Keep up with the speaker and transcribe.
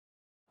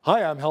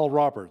Hi, I'm Hal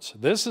Roberts.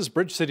 This is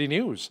Bridge City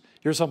News.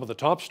 Here's some of the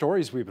top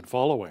stories we've been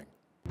following.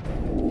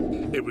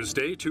 It was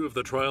day 2 of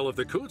the trial of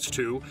the Coots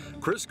two,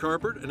 Chris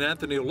Carbert and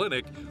Anthony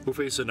Olenek, who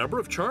face a number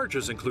of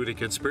charges, including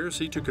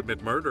conspiracy to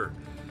commit murder.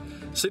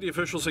 City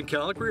officials in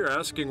Calgary are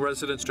asking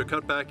residents to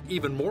cut back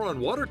even more on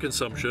water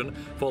consumption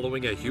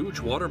following a huge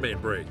water main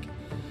break.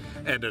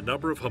 And a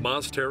number of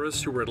Hamas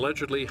terrorists who were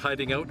allegedly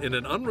hiding out in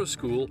an UNRWA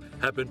school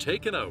have been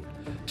taken out.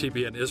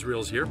 TBN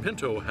Israel's Yair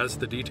Pinto has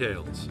the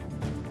details.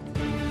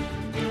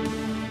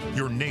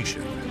 Your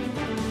nation,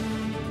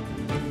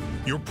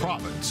 your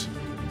province,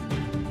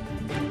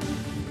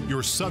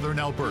 your southern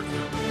Alberta.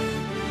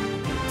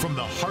 From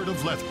the heart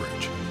of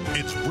Lethbridge,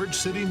 it's Bridge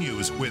City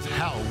News with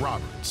Hal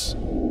Roberts.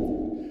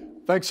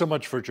 Thanks so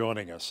much for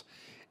joining us.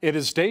 It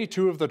is day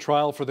 2 of the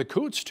trial for the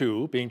Coots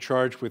two, being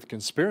charged with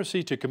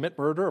conspiracy to commit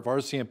murder of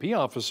RCMP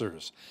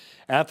officers.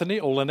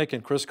 Anthony Olenek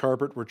and Chris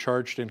Carbert were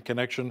charged in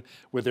connection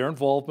with their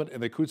involvement in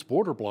the Coots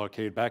border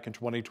blockade back in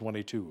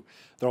 2022.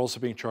 They're also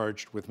being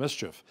charged with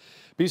mischief.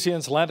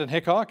 BCN's Landon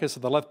Hickok is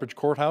at the Lethbridge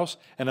courthouse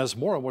and has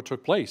more on what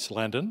took place.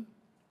 Landon?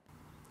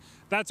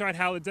 That's right,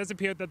 Hal. It does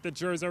appear that the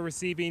jurors are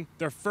receiving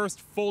their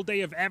first full day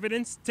of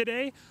evidence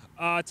today.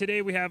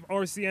 Today we have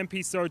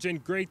RCMP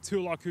Sergeant Greg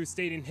Tulloch, who's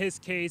stating his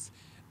case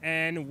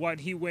and what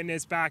he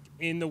witnessed back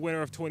in the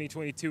winter of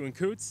 2022 in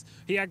Coots.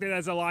 He acted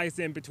as a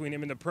liaison between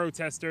him and the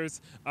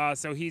protesters,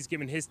 so he's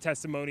given his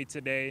testimony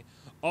today.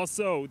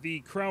 Also, the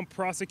Crown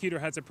prosecutor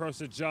has approached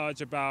the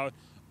judge about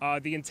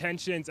the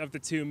intentions of the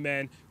two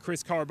men,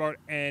 Chris Carbart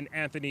and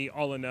Anthony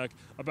Olenek,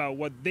 about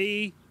what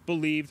they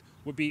believed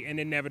would be an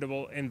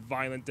inevitable and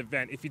violent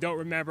event. If you don't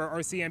remember,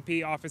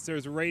 RCMP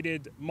officers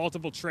raided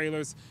multiple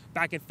trailers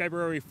back in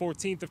February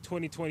 14th of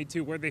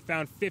 2022, where they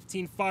found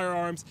 15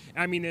 firearms,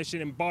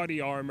 ammunition, and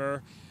body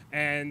armor,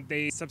 and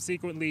they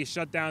subsequently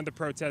shut down the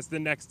protest the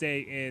next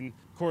day in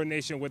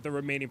coordination with the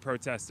remaining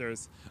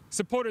protesters.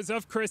 Supporters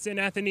of Chris and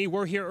Anthony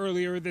were here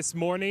earlier this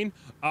morning,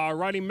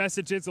 writing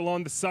messages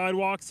along the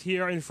sidewalks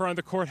here in front of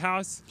the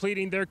courthouse,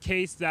 pleading their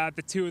case that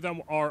the two of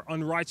them are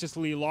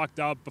unrighteously locked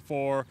up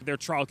before their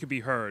trial could be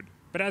heard.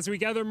 But as we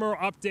gather more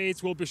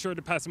updates, we'll be sure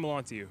to pass them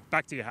along to you.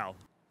 Back to you, Hal.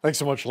 Thanks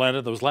so much,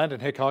 Landon. That was Landon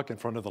Hickok in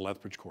front of the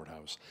Lethbridge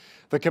courthouse.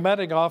 The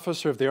commanding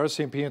officer of the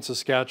RCMP in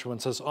Saskatchewan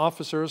says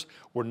officers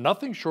were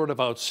nothing short of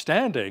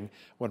outstanding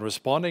when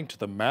responding to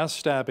the mass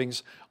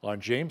stabbings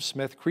on James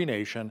Smith Cree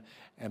Nation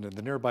and in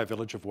the nearby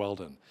village of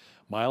Weldon.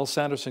 Miles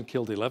Sanderson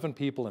killed 11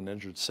 people and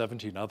injured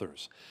 17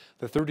 others.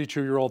 The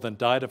 32-year-old then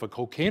died of a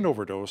cocaine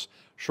overdose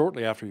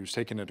shortly after he was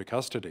taken into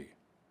custody.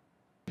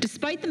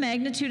 Despite the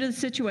magnitude of the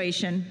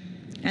situation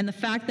and the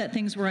fact that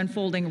things were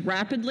unfolding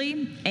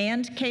rapidly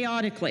and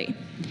chaotically,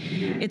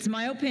 it's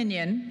my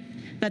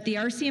opinion that the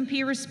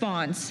RCMP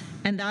response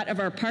and that of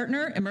our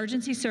partner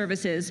emergency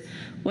services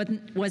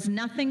was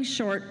nothing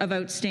short of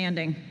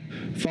outstanding.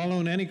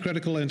 Following any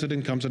critical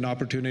incident comes an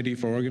opportunity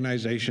for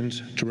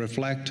organizations to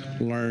reflect,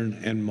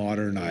 learn, and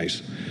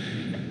modernize.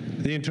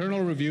 The internal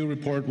review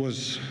report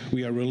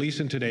we are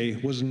releasing today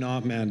was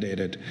not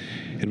mandated.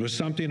 It was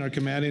something our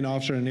commanding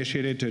officer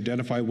initiated to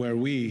identify where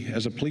we,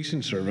 as a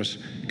policing service,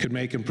 could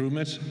make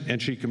improvements,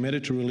 and she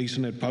committed to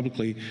releasing it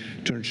publicly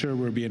to ensure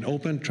we're being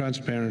open,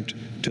 transparent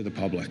to the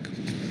public.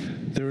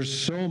 There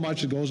is so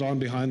much that goes on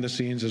behind the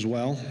scenes as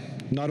well.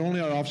 Not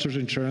only are officers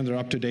ensuring they're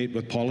up to date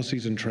with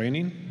policies and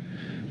training,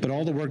 but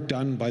all the work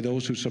done by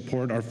those who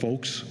support our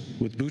folks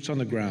with boots on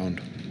the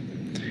ground.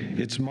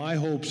 It's my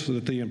hopes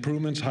that the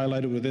improvements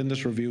highlighted within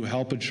this review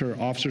help ensure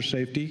officer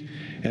safety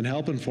and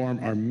help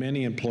inform our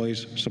many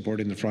employees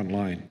supporting the front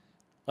line.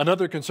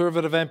 Another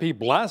Conservative MP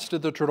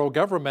blasted the Trudeau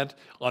government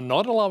on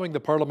not allowing the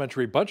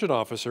Parliamentary Budget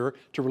Officer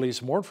to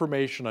release more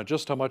information on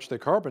just how much the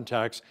carbon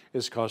tax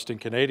is costing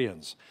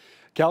Canadians.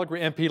 Calgary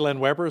MP Len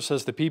Weber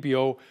says the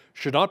PBO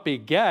should not be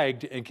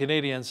gagged and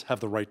Canadians have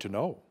the right to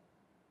know.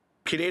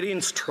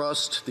 Canadians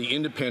trust the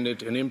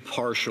independent and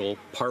impartial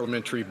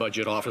Parliamentary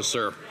Budget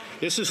Officer.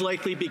 This is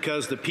likely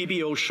because the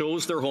PBO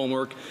shows their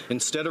homework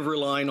instead of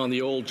relying on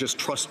the old just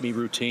trust me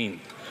routine.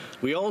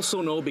 We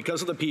also know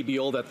because of the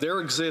PBO that there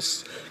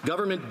exists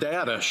government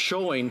data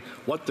showing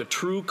what the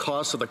true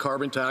cost of the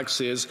carbon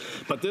tax is,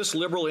 but this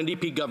Liberal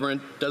NDP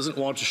government doesn't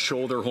want to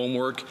show their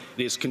homework.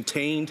 It is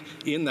contained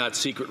in that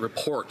secret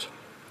report.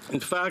 In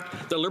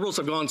fact, the Liberals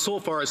have gone so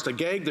far as to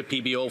gag the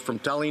PBO from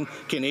telling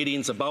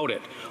Canadians about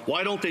it.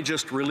 Why don't they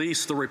just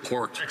release the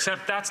report?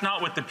 Except that's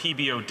not what the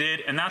PBO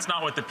did, and that's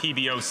not what the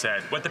PBO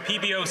said. What the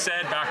PBO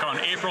said back on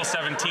April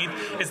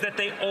 17th is that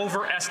they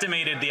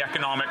overestimated the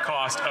economic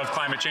cost of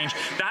climate change.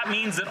 That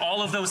means that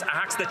all of those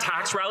acts, the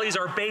tax rallies,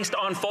 are based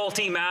on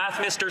faulty math,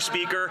 Mr.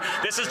 Speaker.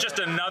 This is just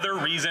another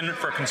reason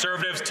for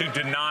Conservatives to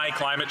deny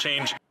climate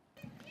change.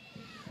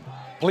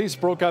 Police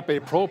broke up a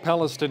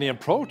pro-Palestinian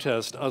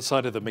protest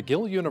outside of the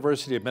McGill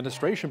University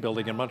Administration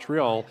Building in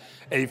Montreal,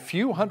 a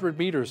few hundred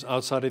meters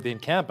outside of the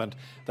encampment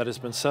that has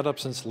been set up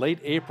since late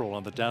April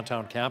on the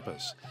downtown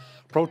campus.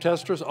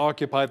 Protesters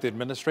occupied the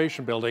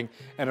administration building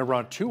and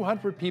around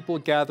 200 people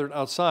gathered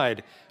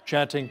outside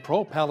chanting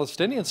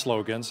pro-Palestinian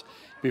slogans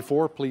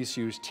before police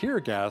used tear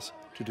gas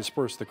to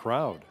disperse the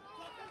crowd.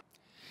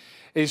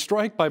 A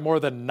strike by more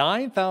than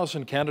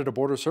 9,000 Canada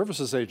Border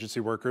Services Agency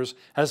workers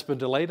has been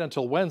delayed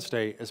until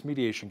Wednesday as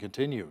mediation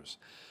continues.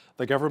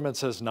 The government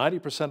says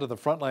 90% of the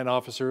frontline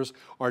officers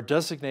are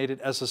designated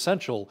as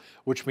essential,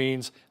 which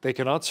means they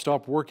cannot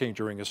stop working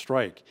during a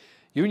strike.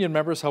 Union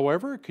members,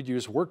 however, could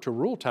use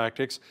work-to-rule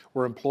tactics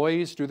where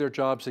employees do their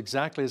jobs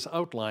exactly as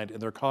outlined in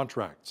their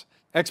contracts.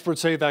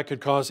 Experts say that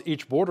could cause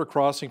each border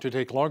crossing to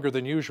take longer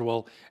than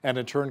usual and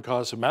in turn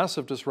cause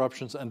massive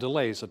disruptions and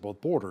delays at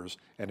both borders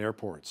and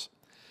airports.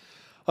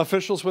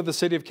 Officials with the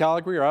City of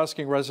Calgary are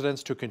asking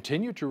residents to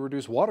continue to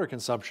reduce water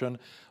consumption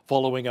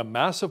following a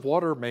massive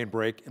water main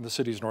break in the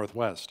city's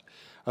northwest.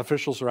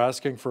 Officials are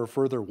asking for a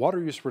further water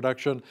use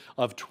reduction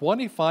of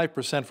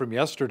 25% from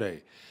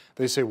yesterday.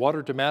 They say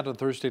water demand on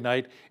Thursday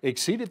night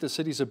exceeded the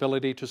city's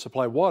ability to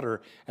supply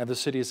water, and the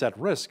city is at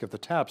risk of the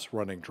taps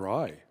running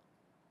dry.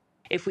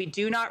 If we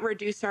do not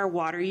reduce our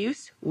water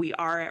use, we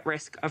are at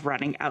risk of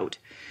running out.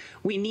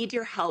 We need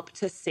your help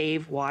to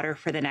save water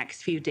for the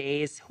next few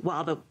days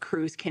while the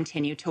crews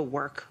continue to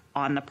work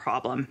on the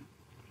problem.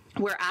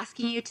 We're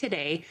asking you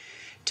today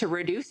to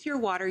reduce your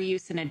water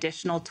use an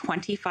additional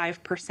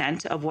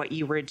 25% of what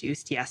you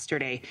reduced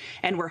yesterday.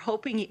 And we're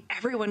hoping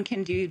everyone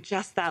can do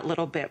just that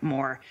little bit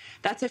more.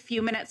 That's a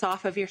few minutes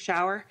off of your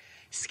shower,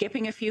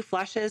 skipping a few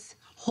flushes,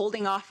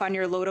 holding off on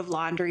your load of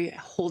laundry,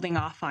 holding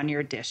off on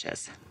your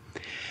dishes.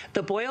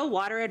 The boil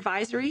water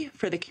advisory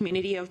for the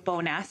community of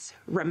Bowness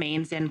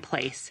remains in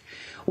place.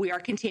 We are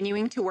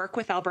continuing to work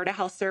with Alberta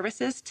Health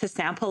Services to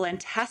sample and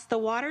test the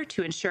water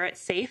to ensure it's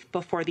safe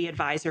before the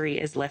advisory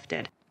is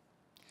lifted.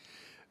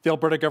 The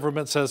Alberta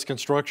government says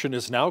construction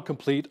is now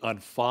complete on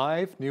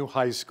 5 new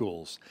high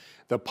schools.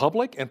 The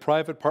public and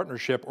private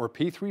partnership, or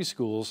P3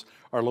 schools,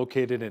 are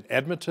located in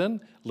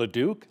Edmonton,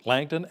 Leduc,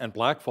 Langdon, and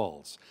Black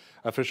Falls.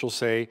 Officials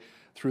say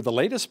through the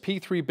latest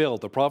P3 bill,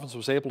 the province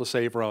was able to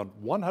save around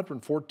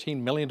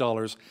 $114 million,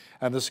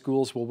 and the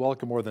schools will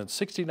welcome more than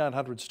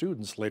 6,900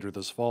 students later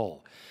this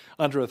fall.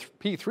 Under a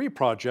P3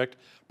 project,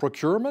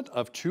 procurement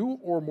of 2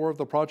 or more of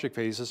the project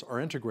phases are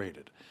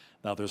integrated.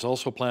 Now, there's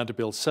also a plan to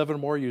build 7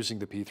 more using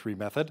the P3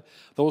 method.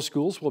 Those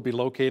schools will be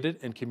located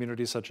in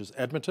communities such as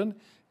Edmonton,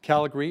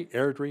 Calgary,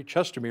 Airdrie,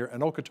 Chestermere,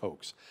 and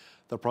Okotoks.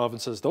 The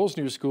province says those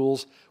new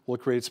schools will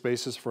create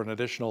spaces for an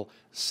additional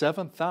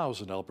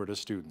 7,000 Alberta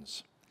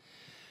students.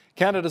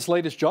 Canada's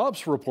latest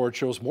jobs report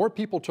shows more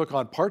people took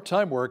on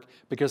part-time work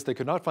because they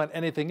could not find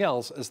anything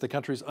else as the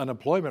country's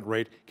unemployment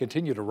rate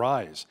continued to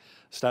rise.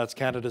 Stats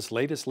Canada's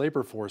latest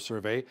labour force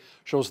survey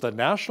shows the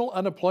national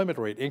unemployment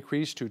rate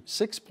increased to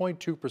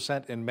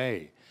 6.2% in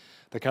May.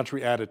 The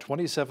country added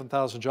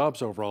 27,000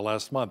 jobs overall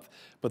last month,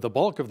 but the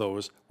bulk of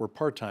those were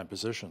part-time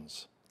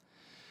positions.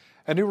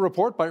 A new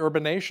report by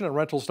Urban Nation and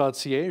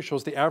Rentals.ca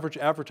shows the average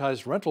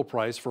advertised rental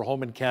price for a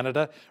home in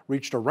Canada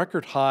reached a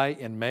record high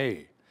in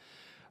May.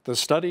 The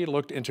study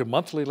looked into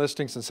monthly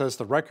listings and says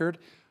the record,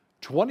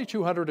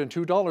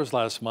 $2,202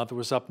 last month,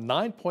 was up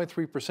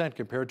 9.3%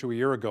 compared to a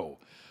year ago.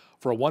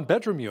 For a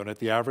one-bedroom unit,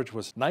 the average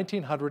was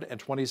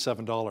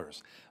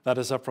 $1,927. That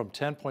is up from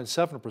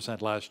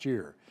 10.7% last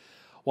year.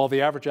 While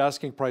the average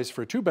asking price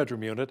for a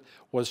two-bedroom unit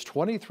was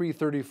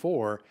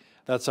 $2,334,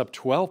 that's up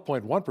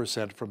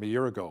 12.1% from a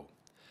year ago.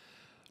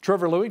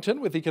 Trevor Lewington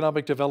with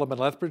Economic Development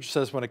Lethbridge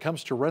says when it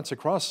comes to rents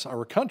across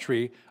our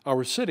country,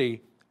 our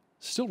city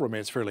still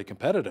remains fairly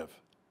competitive.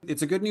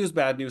 It's a good news,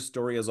 bad news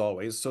story as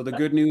always. So the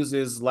good news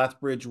is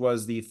Lethbridge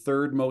was the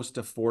 3rd most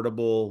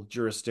affordable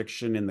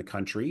jurisdiction in the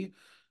country,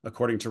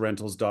 according to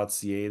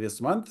rentals.ca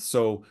this month.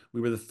 So we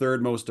were the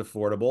 3rd most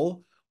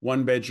affordable.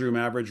 One-bedroom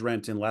average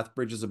rent in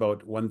Lethbridge is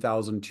about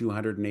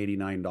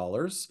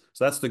 $1,289.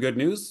 So that's the good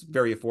news,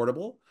 very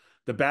affordable.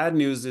 The bad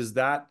news is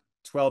that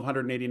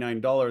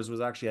 $1,289 was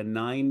actually a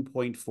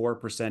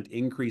 9.4%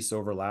 increase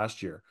over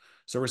last year.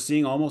 So we're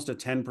seeing almost a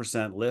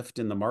 10% lift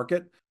in the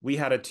market. We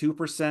had a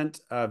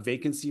 2%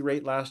 vacancy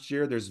rate last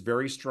year. There's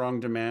very strong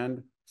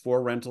demand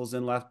for rentals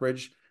in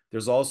Lethbridge.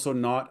 There's also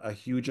not a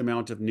huge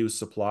amount of new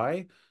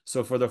supply.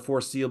 So for the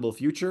foreseeable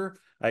future,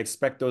 I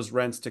expect those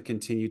rents to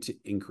continue to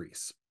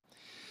increase.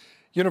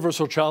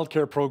 Universal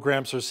childcare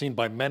programs are seen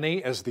by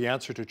many as the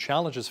answer to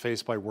challenges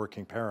faced by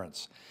working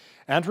parents.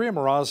 Andrea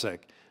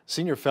Mrazek,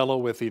 senior fellow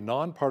with the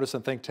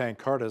nonpartisan think tank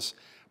Cardis,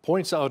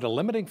 points out a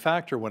limiting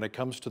factor when it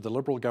comes to the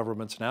Liberal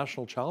government's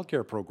national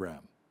childcare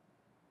program.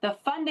 The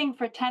funding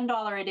for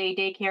 $10 a day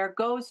daycare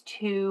goes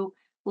to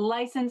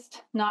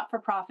licensed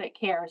not-for-profit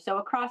care. So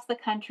across the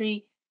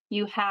country,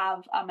 you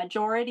have a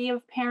majority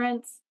of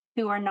parents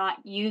who are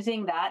not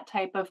using that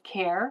type of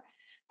care.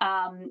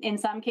 In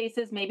some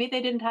cases, maybe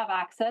they didn't have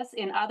access.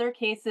 In other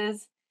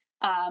cases,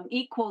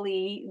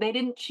 equally, they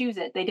didn't choose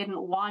it. They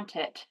didn't want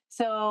it.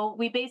 So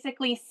we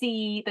basically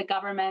see the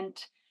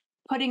government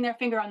putting their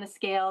finger on the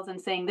scales and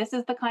saying, this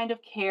is the kind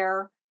of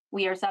care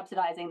we are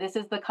subsidizing. This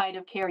is the kind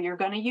of care you're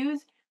going to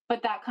use.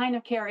 But that kind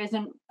of care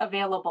isn't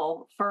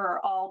available for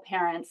all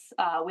parents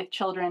with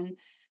children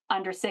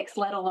under 6,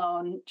 let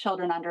alone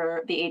children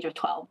under the age of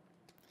 12.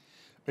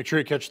 Make sure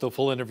you catch the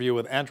full interview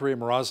with Andrea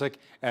Mrazek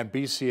and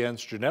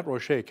BCN's Jeanette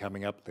Rocher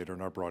coming up later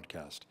in our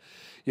broadcast.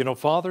 You know,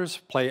 fathers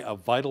play a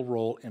vital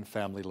role in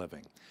family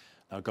living.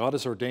 Now, God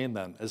has ordained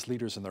them as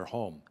leaders in their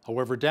home.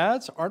 However,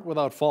 dads aren't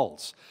without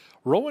faults.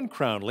 Rowan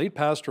Crown, lead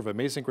pastor of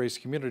Amazing Grace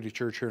Community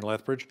Church here in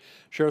Lethbridge,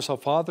 shares how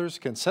fathers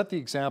can set the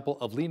example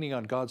of leaning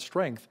on God's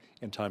strength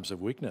in times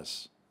of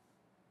weakness.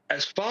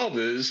 As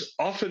fathers,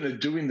 often are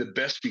doing the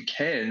best we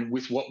can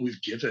with what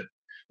we've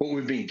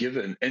been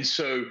given. And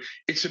so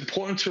it's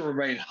important to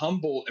remain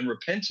humble and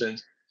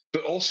repentant,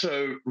 but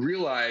also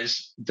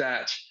realize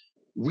that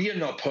we are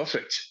not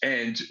perfect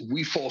and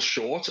we fall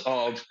short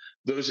of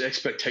those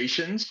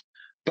expectations,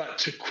 but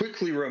to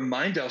quickly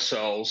remind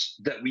ourselves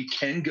that we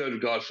can go to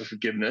God for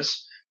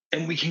forgiveness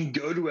and we can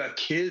go to our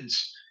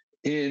kids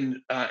and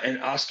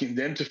asking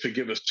them to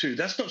forgive us too.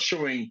 That's not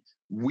showing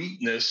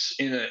weakness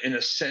in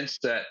a sense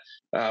that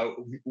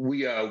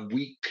we are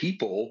weak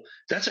people.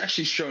 That's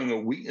actually showing a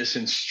weakness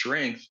in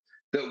strength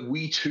that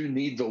we too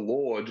need the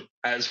Lord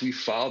as we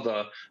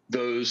father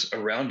those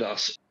around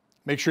us.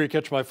 Make sure you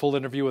catch my full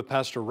interview with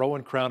Pastor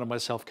Rowan Crown and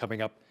myself coming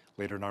up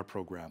later in our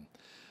program.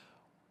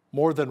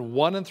 More than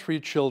 1 in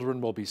 3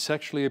 children will be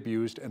sexually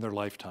abused in their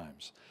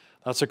lifetimes.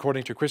 That's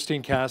according to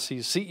Christine Cassie,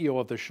 CEO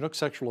of the Chinook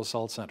Sexual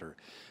Assault Center.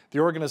 The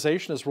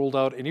organization has rolled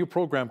out a new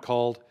program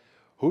called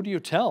Who Do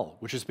You Tell?,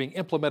 which is being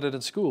implemented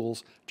in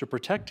schools to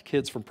protect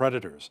kids from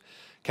predators.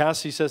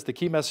 Cassie says the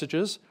key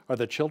messages are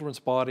that children's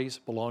bodies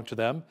belong to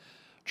them,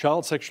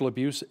 child sexual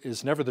abuse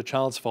is never the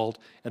child's fault,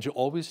 and to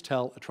always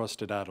tell a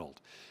trusted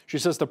adult. She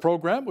says the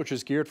program, which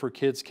is geared for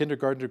kids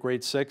kindergarten to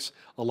grade 6,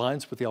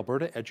 aligns with the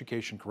Alberta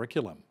education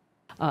curriculum.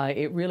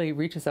 It really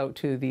reaches out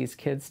to these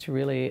kids to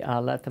really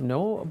let them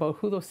know about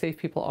who those safe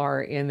people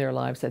are in their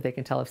lives, that they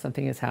can tell if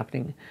something is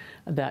happening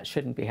that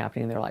shouldn't be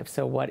happening in their life.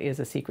 So what is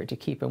a secret to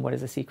keep and what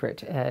is a secret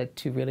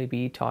to really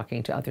be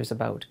talking to others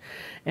about?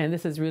 And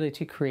this is really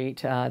to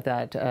create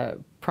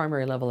that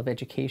primary level of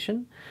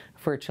education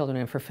for children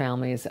and for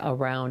families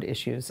around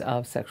issues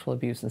of sexual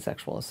abuse and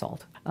sexual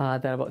assault.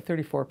 That about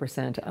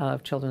 34%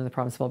 of children in the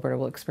province of Alberta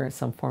will experience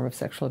some form of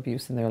sexual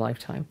abuse in their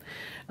lifetime.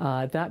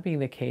 That being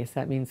the case,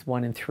 that means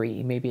 1 in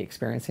 3 may be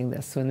experiencing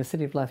this. So in the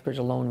city of Lethbridge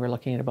alone, we're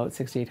looking at about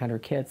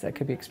 6,800 kids that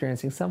could be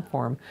experiencing some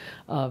form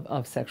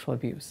of sexual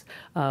abuse.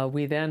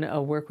 We then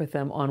work with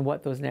them on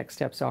what those next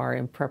steps are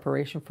in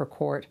preparation for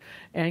court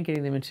and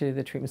getting them into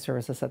the treatment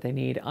services that they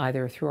need,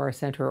 either through our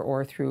centre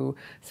or through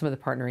some of the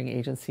partnering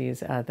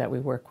agencies that we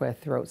work with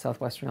throughout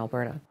southwestern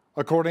Alberta.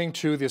 According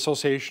to the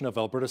Association of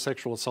Alberta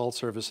Sexual Assault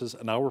Services,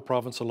 in our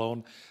province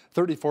alone,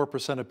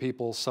 34% of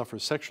people suffer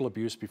sexual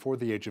abuse before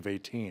the age of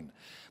 18.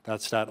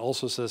 That stat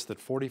also says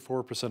that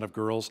 44% of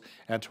girls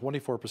and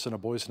 24%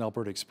 of boys in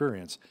Alberta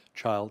experience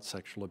child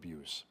sexual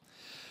abuse.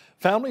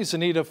 Families in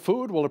need of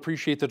food will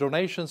appreciate the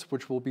donations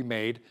which will be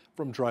made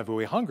from Drive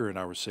Away Hunger in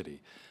our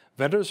city.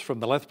 Vendors from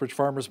the Lethbridge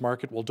Farmers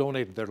Market will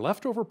donate their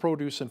leftover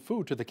produce and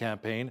food to the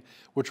campaign,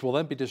 which will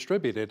then be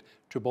distributed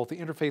to both the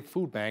Interfaith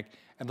Food Bank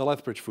and the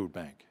Lethbridge Food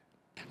Bank.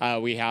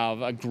 We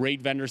have a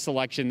great vendor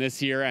selection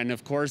this year, and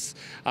of course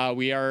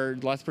we are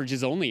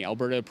Lethbridge's only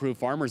Alberta approved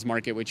farmers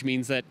market, which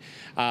means that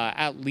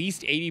at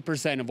least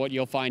 80% of what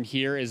you'll find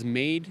here is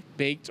made,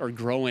 baked or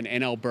grown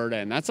in Alberta,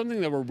 and that's something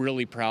that we're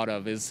really proud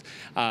of, is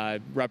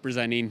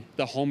representing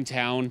the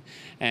hometown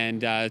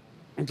and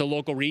the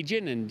local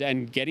region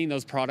and getting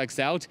those products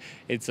out.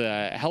 It's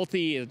a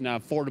healthy and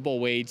affordable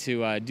way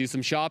to do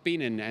some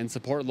shopping and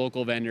support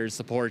local vendors,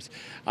 support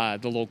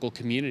the local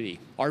community.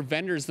 Our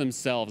vendors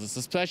themselves,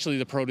 especially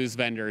the produce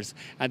vendors,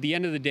 at the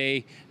end of the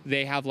day,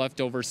 they have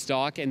leftover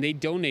stock and they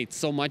donate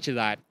so much of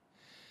that.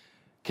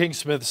 King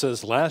Smith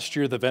says last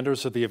year the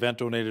vendors of the event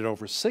donated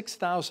over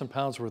 6,000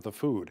 pounds worth of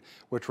food,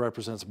 which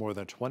represents more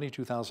than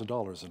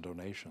 $22,000 in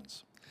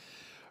donations.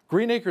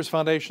 Green Acres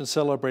Foundation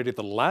celebrated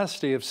the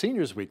last day of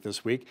Seniors Week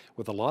this week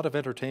with a lot of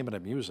entertainment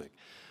and music.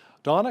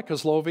 Donna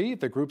Kozlovi,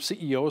 the group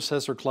CEO,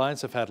 says her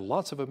clients have had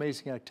lots of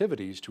amazing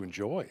activities to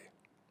enjoy.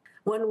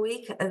 1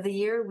 week of the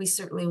year, we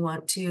certainly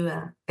want to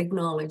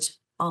acknowledge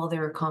all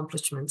their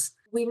accomplishments.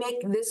 We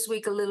make this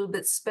week a little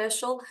bit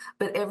special,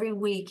 but every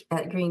week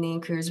at Green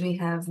Acres, we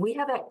have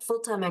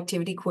full-time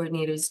activity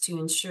coordinators to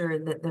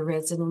ensure that the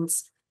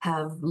residents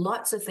have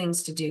lots of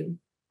things to do.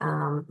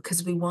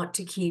 Because we want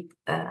to keep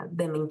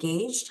them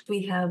engaged.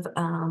 We have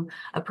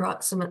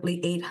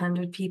approximately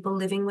 800 people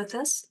living with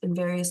us in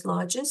various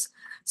lodges.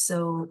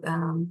 So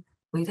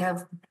we'd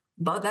have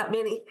about that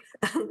many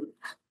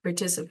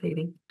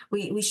participating.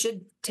 We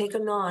should take a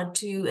nod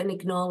to and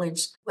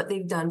acknowledge what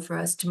they've done for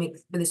us to make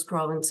this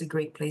province a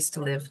great place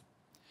to live.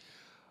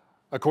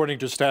 According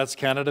to Stats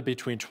Canada,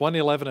 between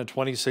 2011 and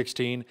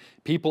 2016,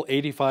 people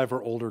 85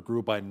 or older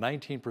grew by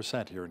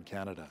 19% here in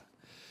Canada.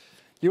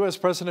 U.S.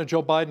 President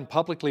Joe Biden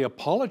publicly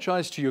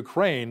apologized to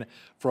Ukraine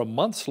for a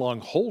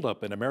months-long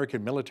holdup in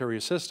American military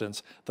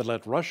assistance that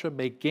let Russia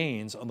make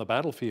gains on the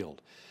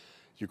battlefield.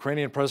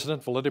 Ukrainian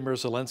President Volodymyr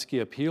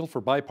Zelensky appealed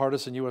for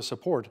bipartisan U.S.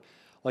 support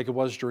like it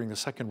was during the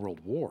Second World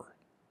War.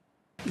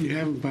 You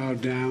haven't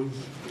bowed down.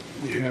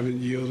 You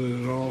haven't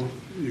yielded at all.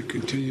 You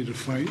continue to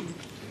fight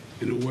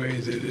in a way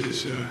that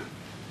is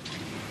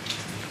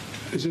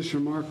It's just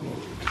remarkable.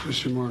 It's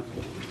just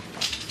remarkable.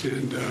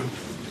 And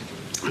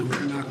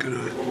we're not going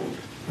to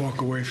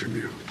walk away from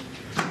you.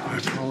 I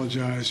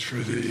apologize for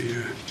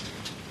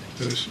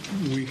those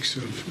weeks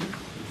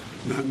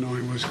of not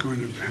knowing what's going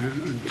to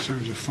happen in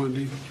terms of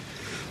funding,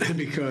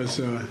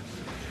 because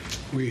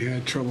we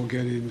had trouble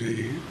getting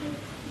the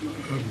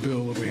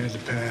bill that we had to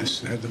pass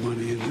that had the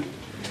money in it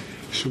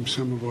from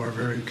some of our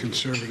very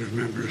conservative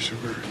members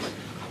who were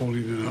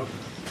holding it up.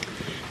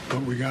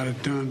 But we got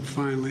it done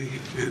finally,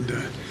 and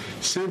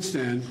since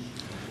then,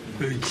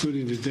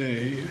 including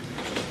today,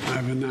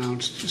 I've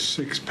announced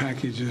 6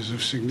 packages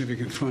of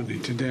significant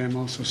funding. Today I'm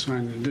also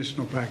signing an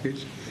additional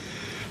package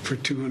for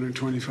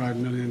 $225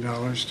 million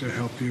to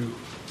help you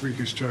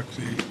reconstruct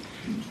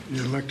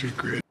the electric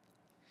grid.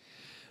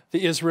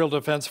 The Israel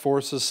Defense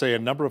Forces say a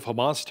number of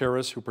Hamas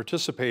terrorists who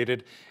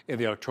participated in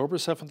the October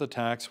 7th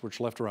attacks, which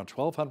left around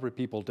 1,200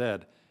 people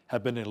dead,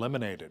 have been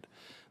eliminated.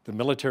 The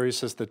military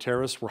says the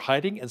terrorists were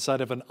hiding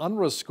inside of an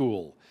UNRWA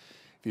school.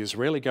 The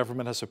Israeli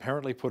government has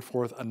apparently put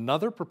forth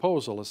another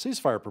proposal, a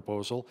ceasefire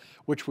proposal,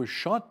 which was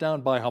shot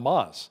down by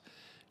Hamas.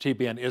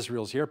 TBN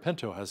Israel's Yair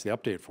Pinto has the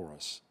update for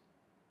us.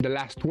 The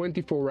last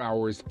 24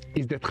 hours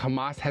is that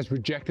Hamas has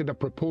rejected a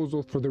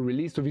proposal for the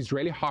release of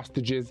Israeli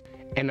hostages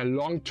and a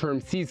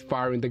long-term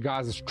ceasefire in the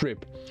Gaza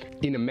Strip.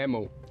 In a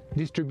memo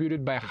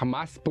distributed by a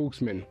Hamas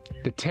spokesman,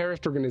 the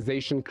terrorist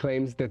organization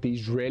claims that the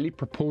Israeli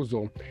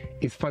proposal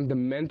is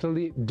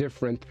fundamentally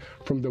different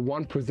from the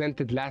one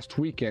presented last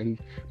weekend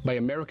by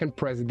American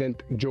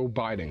President Joe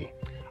Biden.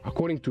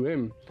 According to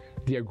him,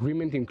 the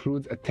agreement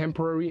includes a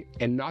temporary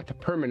and not a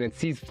permanent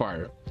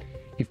ceasefire.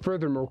 He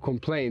furthermore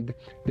complained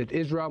that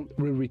Israel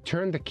will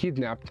return the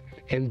kidnapped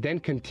and then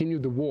continue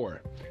the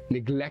war,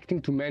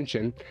 neglecting to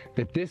mention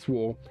that this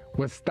war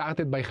was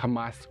started by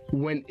Hamas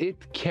when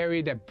it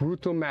carried a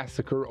brutal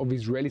massacre of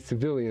Israeli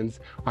civilians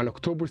on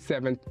October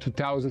 7,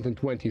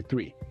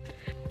 2023.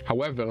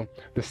 However,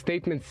 the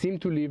statement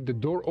seemed to leave the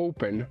door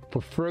open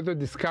for further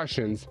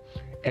discussions,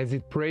 as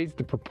it praised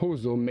the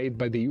proposal made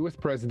by the US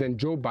President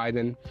Joe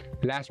Biden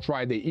last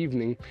Friday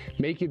evening,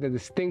 making the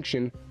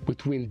distinction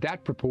between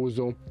that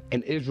proposal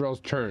and Israel's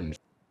terms.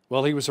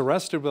 Well, he was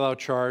arrested without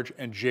charge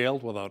and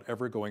jailed without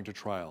ever going to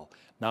trial.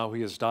 Now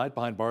he has died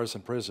behind bars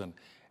in prison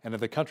and in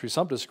the country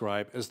some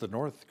describe as the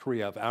North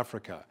Korea of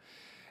Africa.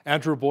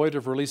 Andrew Boyd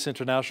of Release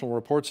International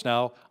reports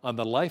now on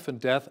the life and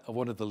death of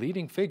one of the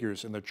leading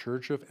figures in the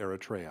Church of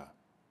Eritrea.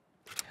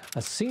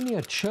 A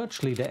senior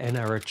church leader in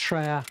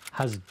Eritrea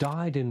has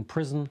died in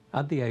prison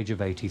at the age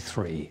of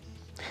 83.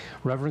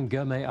 Reverend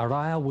Germe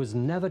Araya was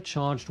never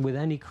charged with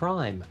any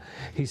crime.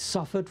 He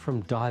suffered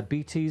from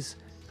diabetes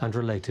and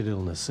related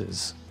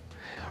illnesses.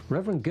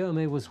 Reverend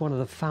Germe was one of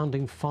the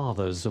founding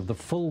fathers of the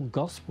Full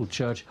Gospel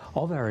Church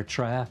of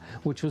Eritrea,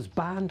 which was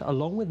banned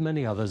along with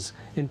many others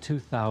in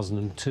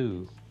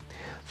 2002.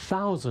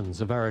 Thousands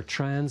of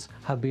Eritreans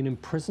have been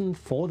imprisoned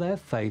for their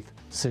faith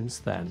since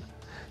then.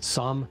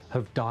 Some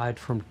have died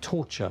from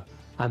torture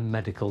and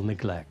medical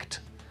neglect.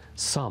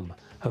 Some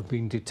have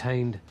been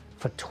detained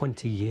for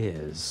 20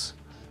 years.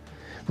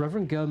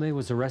 Reverend Germe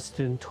was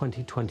arrested in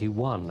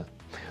 2021.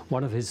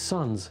 One of his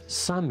sons,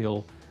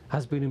 Samuel,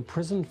 has been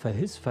imprisoned for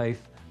his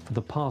faith for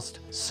the past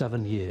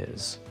 7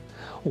 years.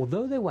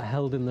 Although they were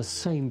held in the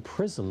same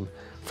prison,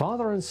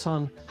 father and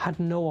son had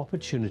no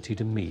opportunity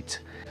to meet.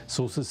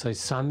 Sources say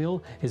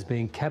Samuel is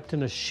being kept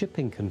in a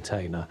shipping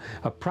container,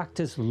 a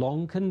practice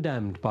long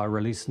condemned by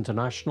Release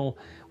International,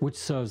 which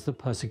serves the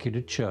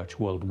persecuted church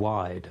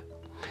worldwide.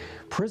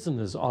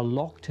 Prisoners are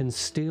locked in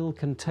steel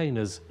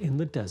containers in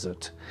the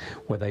desert,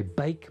 where they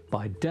bake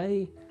by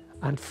day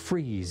and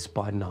freeze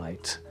by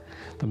night.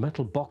 The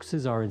metal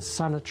boxes are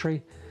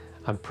insanitary,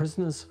 and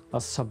prisoners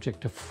are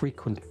subject to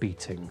frequent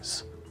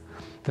beatings.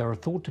 There are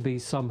thought to be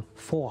some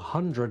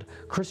 400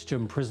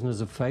 Christian prisoners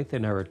of faith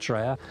in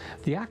Eritrea.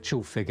 The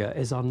actual figure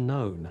is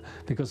unknown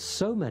because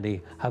so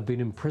many have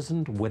been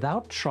imprisoned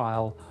without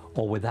trial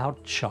or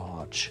without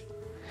charge.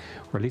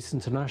 Release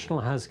International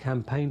has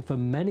campaigned for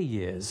many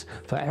years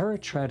for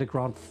Eritrea to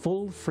grant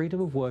full freedom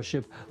of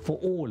worship for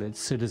all its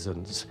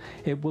citizens.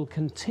 It will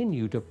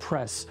continue to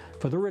press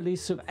for the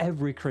release of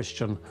every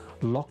Christian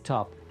locked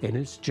up in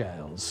its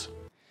jails.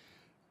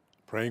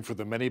 Praying for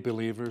the many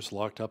believers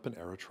locked up in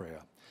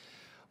Eritrea.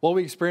 Well,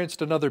 we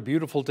experienced another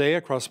beautiful day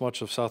across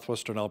much of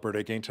southwestern Alberta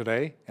again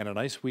today, and a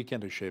nice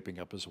weekend is shaping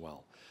up as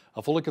well.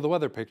 A full look at the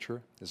weather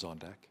picture is on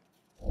deck.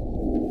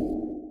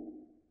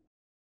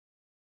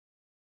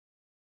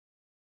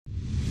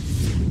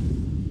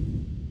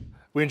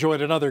 We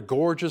enjoyed another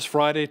gorgeous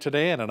Friday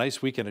today, and a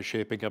nice weekend is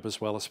shaping up as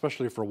well,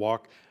 especially for a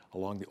walk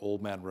along the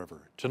Old Man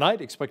River.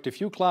 Tonight, expect a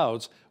few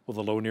clouds with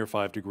a low near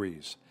 5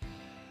 degrees.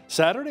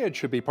 Saturday, it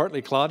should be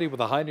partly cloudy with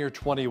a high near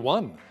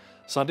 21.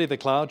 Sunday, the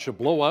clouds should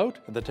blow out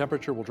and the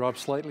temperature will drop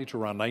slightly to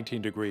around 19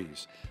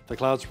 degrees. The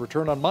clouds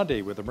return on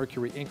Monday with the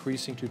mercury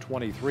increasing to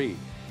 23.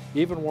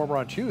 Even warmer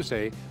on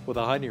Tuesday with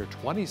a high near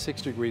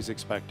 26 degrees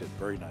expected.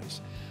 Very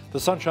nice. The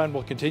sunshine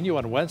will continue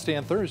on Wednesday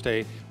and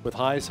Thursday with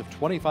highs of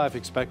 25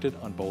 expected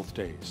on both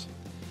days.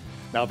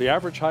 Now the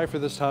average high for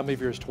this time of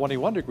year is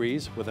 21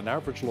 degrees with an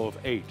average low of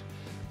 8.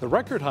 The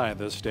record high on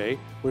this day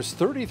was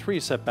 33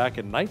 set back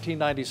in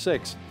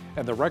 1996,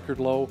 and the record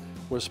low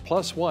was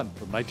 +1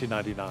 from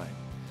 1999.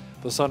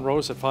 The sun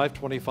rose at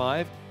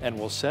 5:25 and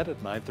will set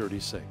at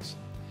 9:36.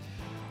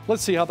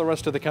 Let's see how the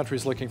rest of the country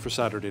is looking for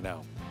Saturday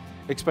now.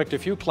 Expect a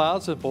few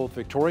clouds in both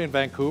Victoria and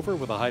Vancouver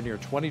with a high near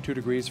 22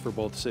 degrees for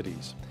both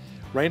cities.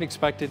 Rain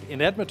expected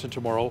in Edmonton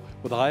tomorrow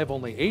with a high of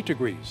only 8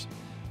 degrees.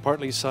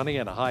 Partly sunny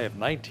and a high of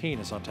 19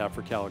 is on tap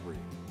for Calgary.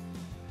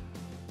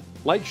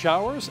 Light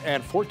showers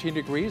and 14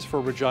 degrees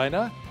for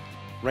Regina.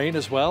 Rain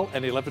as well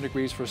and 11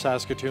 degrees for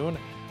Saskatoon.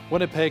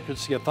 Winnipeg could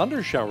see a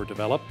thunder shower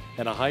develop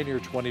and a high near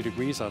 20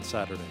 degrees on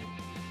Saturday.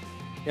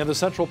 In the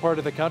central part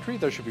of the country,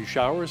 there should be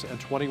showers and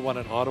 21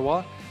 in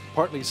Ottawa,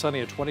 partly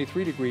sunny at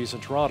 23 degrees in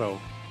Toronto,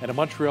 and in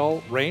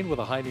Montreal, rain with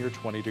a high near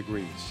 20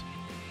 degrees.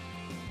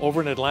 Over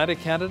in Atlantic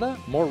Canada,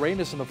 more rain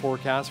is in the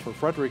forecast for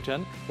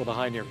Fredericton with a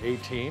high near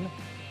 18.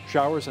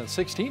 Showers and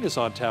 16 is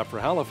on tap for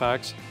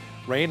Halifax,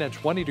 rain and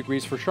 20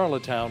 degrees for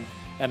Charlottetown,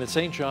 and in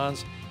St.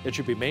 John's, it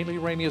should be mainly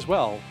rainy as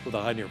well with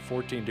a high near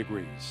 14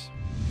 degrees.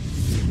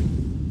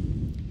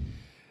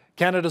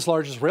 Canada's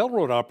largest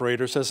railroad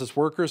operator says its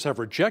workers have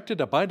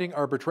rejected a binding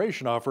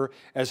arbitration offer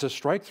as a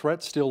strike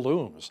threat still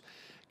looms.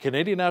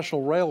 Canadian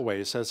National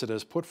Railway says it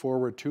has put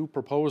forward 2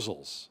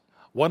 proposals.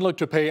 One looked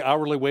to pay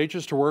hourly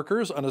wages to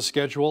workers on a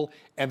schedule,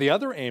 and the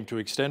other aimed to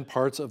extend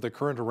parts of the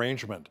current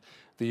arrangement.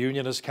 The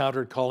union has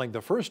countered, calling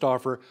the first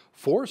offer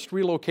forced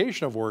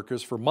relocation of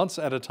workers for months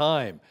at a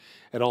time.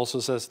 It also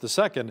says the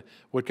second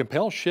would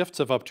compel shifts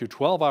of up to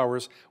 12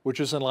 hours, which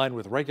is in line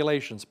with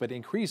regulations but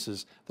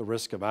increases the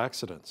risk of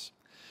accidents.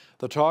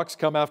 The talks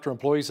come after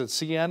employees at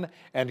CN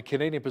and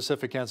Canadian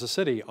Pacific Kansas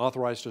City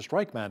authorized a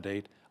strike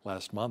mandate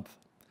last month.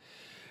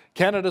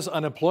 Canada's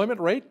unemployment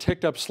rate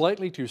ticked up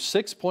slightly to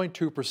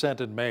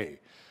 6.2% in May.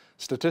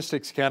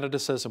 Statistics Canada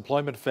says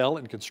employment fell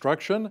in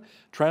construction,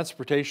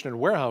 transportation and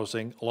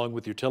warehousing, along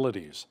with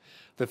utilities.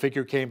 The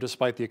figure came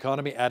despite the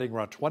economy adding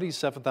around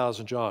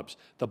 27,000 jobs,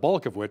 the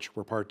bulk of which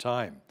were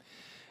part-time.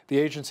 The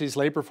agency's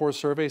labor force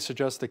survey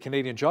suggests the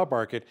Canadian job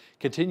market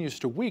continues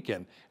to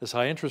weaken as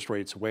high interest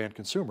rates weigh on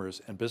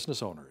consumers and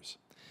business owners.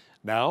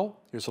 Now,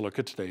 here's a look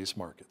at today's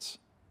markets.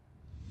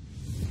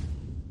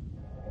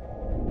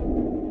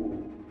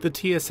 The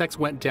TSX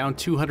went down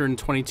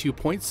 222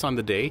 points on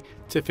the day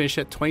to finish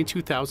at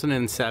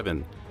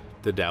 22,007.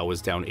 The Dow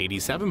was down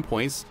 87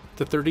 points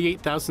to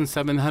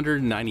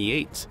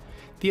 38,798.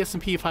 The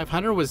S&P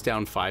 500 was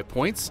down 5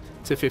 points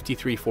to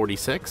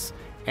 5346,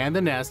 and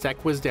the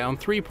Nasdaq was down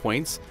 3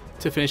 points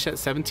to finish at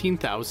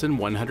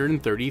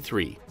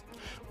 17,133.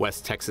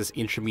 West Texas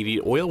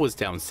Intermediate Oil was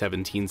down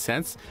 17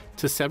 cents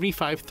to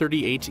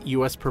 75.38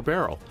 US per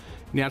barrel.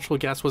 Natural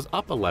gas was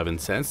up 11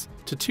 cents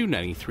to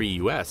 2.93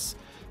 US.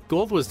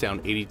 Gold was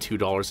down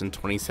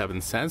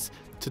 $82.27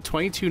 to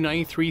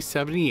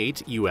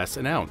 $22.9378 US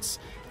an ounce,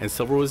 and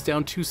silver was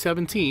down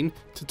 $2.17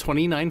 to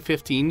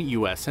 $29.15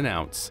 US an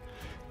ounce.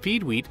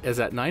 Feed wheat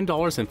is at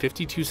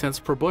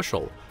 $9.52 per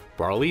bushel,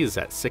 barley is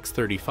at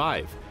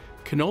 $6.35,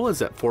 canola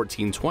is at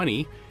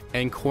 $14.20,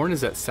 and corn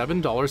is at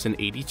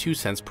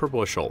 $7.82 per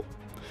bushel.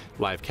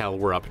 Live cattle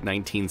were up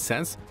 19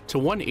 cents to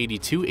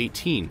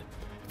 $182.18.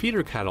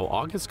 Feeder cattle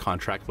August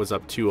contract was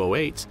up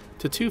 $2.08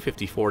 to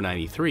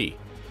 $254.93.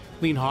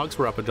 Lean hogs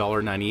were up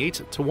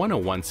 $1.98 to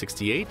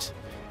 $101.68,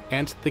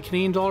 and the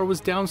Canadian dollar was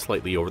down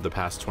slightly over the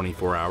past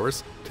 24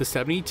 hours to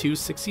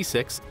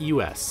 72.66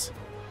 US.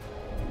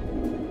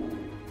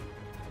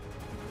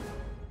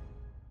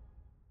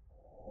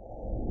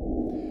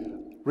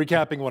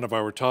 Recapping one of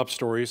our top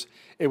stories,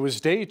 it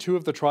was day 2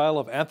 of the trial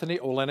of Anthony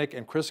Olenek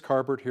and Chris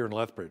Carbert here in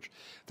Lethbridge.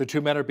 The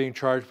 2 men are being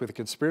charged with a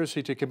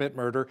conspiracy to commit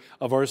murder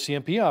of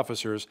RCMP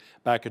officers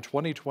back in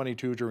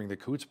 2022 during the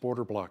Coutts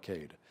border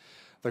blockade.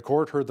 The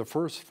court heard the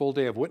first full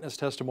day of witness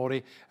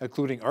testimony,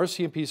 including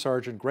RCMP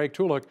Sergeant Greg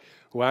Tulloch,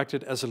 who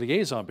acted as a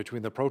liaison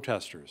between the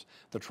protesters.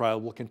 The trial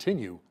will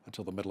continue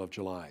until the middle of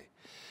July.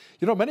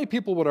 You know, many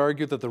people would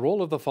argue that the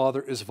role of the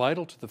father is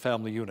vital to the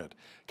family unit.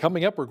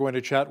 Coming up, we're going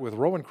to chat with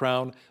Rowan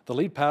Crown, the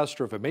lead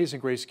pastor of Amazing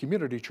Grace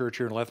Community Church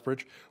here in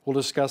Lethbridge.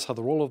 We'll discuss how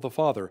the role of the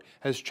father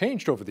has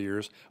changed over the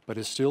years, but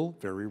is still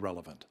very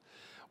relevant.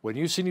 When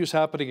you see news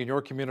happening in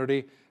your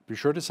community, be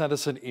sure to send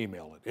us an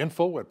email at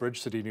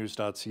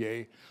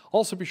info@bridgecitynews.ca.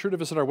 Also, be sure to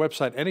visit our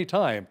website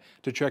anytime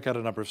to check out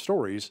a number of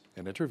stories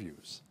and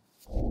interviews.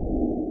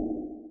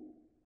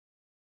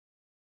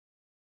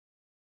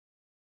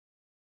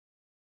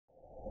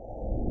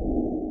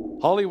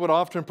 Hollywood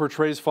often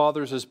portrays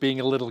fathers as being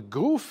a little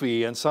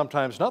goofy and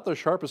sometimes not the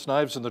sharpest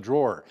knives in the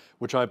drawer,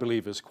 which I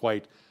believe is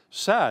quite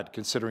sad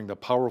considering the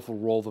powerful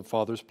role that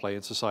fathers play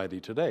in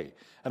society today.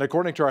 And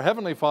according to our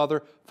Heavenly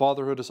Father,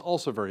 fatherhood is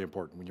also very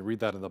important when you read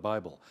that in the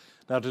Bible.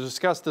 Now, to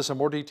discuss this in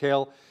more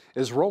detail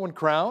is Rowan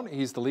Crown.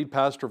 He's the lead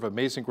pastor of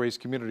Amazing Grace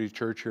Community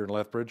Church here in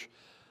Lethbridge.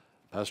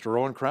 Pastor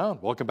Rowan Crown,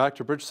 welcome back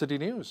to Bridge City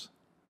News.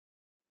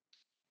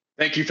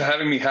 Thank you for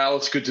having me, Hal.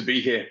 It's good to be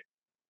here.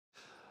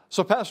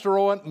 So, Pastor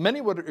Owen,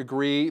 many would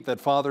agree that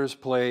fathers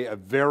play a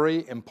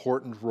very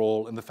important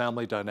role in the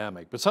family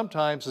dynamic. But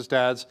sometimes, as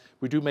dads,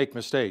 we do make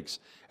mistakes.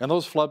 And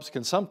those flubs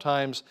can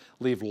sometimes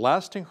leave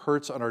lasting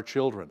hurts on our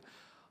children.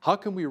 How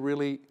can we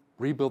really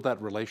rebuild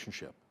that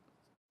relationship?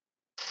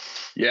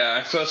 Yeah,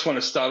 I first want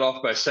to start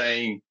off by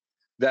saying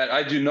that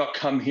I do not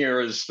come here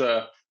as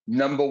the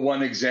number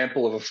one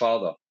example of a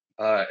father.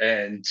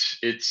 And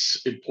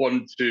it's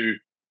important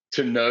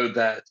to know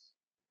that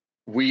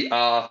we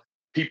are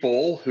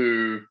people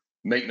who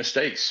make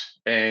mistakes,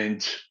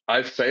 and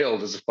I've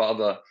failed as a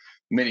father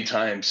many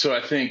times. So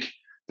I think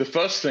the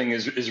first thing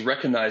is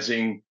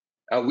recognizing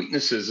our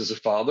weaknesses as a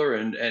father,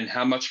 and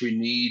how much we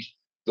need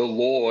the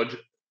Lord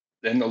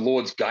and the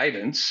Lord's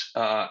guidance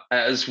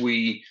as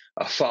we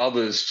are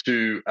fathers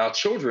to our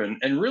children,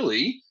 and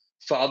really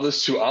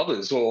fathers to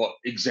others, or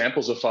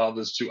examples of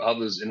fathers to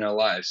others in our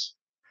lives.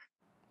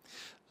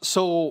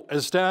 So,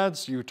 as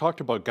dads, you talked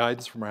about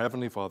guidance from our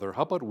Heavenly Father.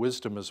 How about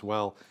wisdom as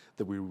well,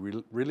 that we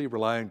really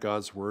rely on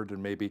God's Word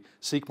and maybe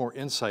seek more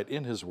insight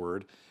in His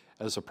Word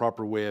as a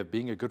proper way of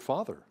being a good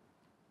father?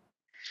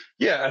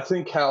 Yeah, I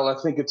think, Hal,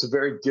 I think it's a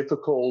very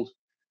difficult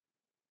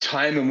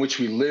time in which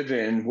we live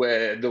in,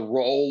 where the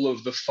role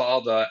of the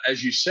father,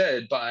 as you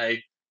said, by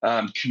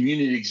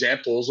community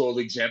examples or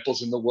the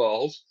examples in the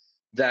world,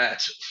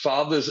 that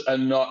fathers are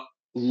not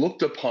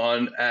looked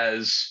upon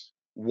as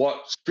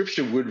what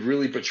Scripture would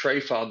really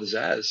portray fathers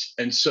as.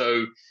 And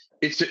so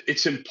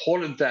it's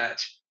important that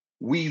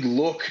we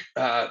look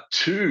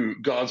to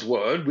God's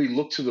word, we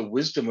look to the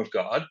wisdom of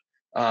God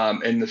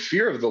and the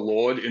fear of the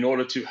Lord in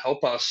order to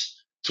help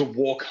us to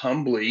walk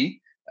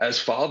humbly as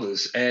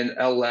fathers and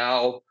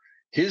allow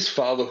His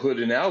fatherhood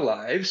in our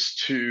lives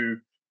to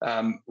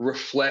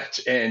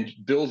reflect and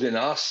build in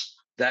us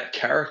that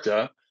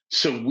character,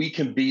 so we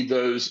can be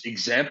those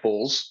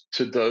examples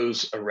to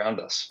those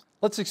around us.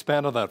 Let's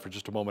expand on that for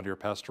just a moment here,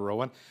 Pastor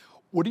Owen.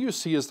 What do you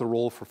see as the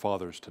role for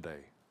fathers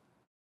today?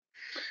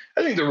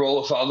 I think the role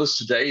of fathers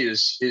today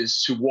is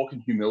to walk in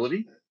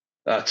humility,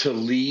 to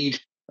lead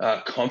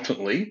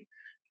confidently,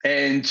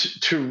 and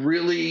to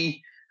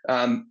really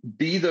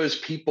be those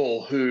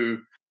people who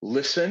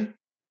listen,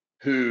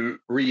 who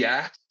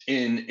react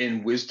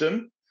in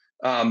wisdom,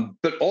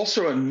 but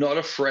also are not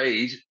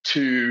afraid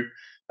to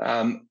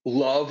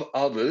love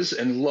others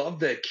and love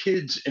their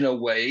kids in a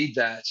way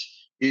that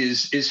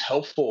is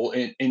helpful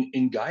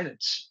in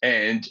guidance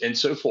and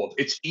so forth.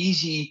 It's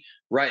easy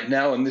right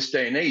now in this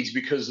day and age,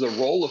 because the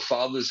role of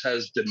fathers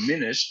has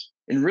diminished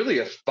in really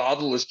a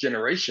fatherless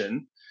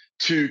generation,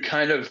 to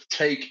kind of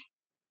take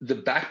the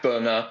back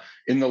burner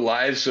in the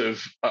lives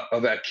of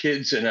our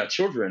kids and our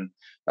children.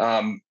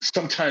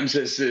 Sometimes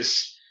there's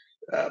this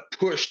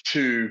push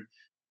to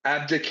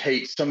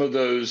abdicate some of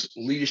those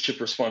leadership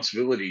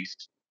responsibilities.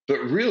 But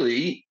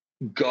really,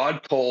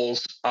 God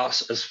calls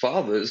us as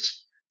fathers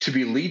to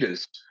be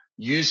leaders,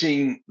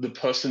 using the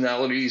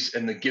personalities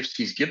and the gifts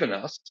He's given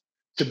us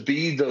to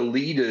be the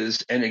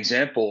leaders and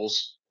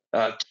examples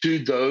to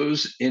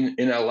those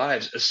in our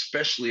lives,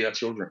 especially our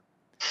children.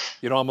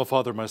 You know, I'm a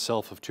father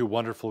myself of two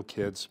wonderful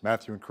kids,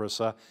 Matthew and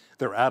Carissa.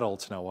 They're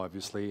adults now,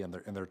 obviously, in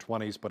their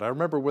 20s. But I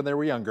remember when they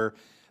were younger,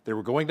 they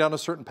were going down a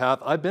certain path.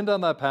 I've been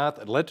down that path.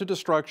 It led to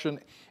destruction.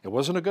 It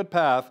wasn't a good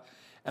path.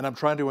 And I'm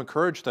trying to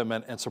encourage them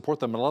and support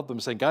them and love them,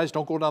 saying, guys,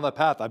 don't go down that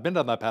path. I've been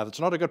down that path. It's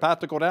not a good path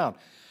to go down.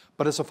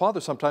 But as a father,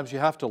 sometimes you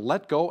have to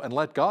let go and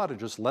let God and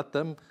just let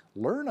them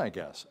learn, I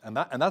guess. And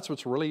that's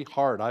what's really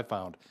hard, I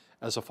found,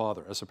 as a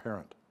father, as a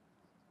parent.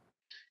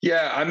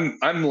 Yeah,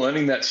 I'm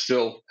learning that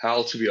still,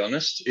 Hal, to be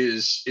honest,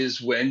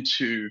 is when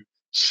to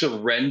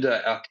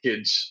surrender our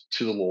kids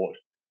to the Lord,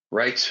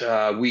 right?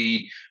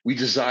 We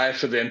desire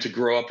for them to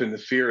grow up in the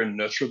fear and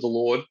nurture of the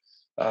Lord,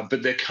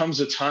 but there comes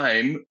a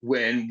time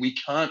when we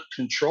can't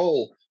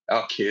control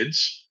our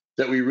kids,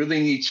 that we really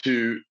need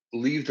to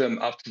leave them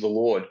up to the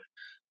Lord.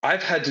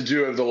 I've had to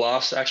do over the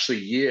last actually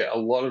year a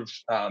lot of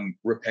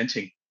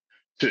repenting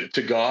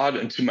to God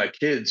and to my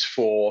kids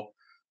for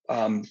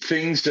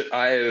things that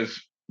I have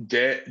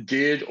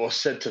did or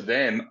said to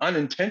them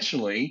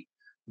unintentionally,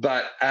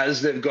 but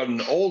as they've gotten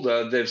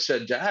older, they've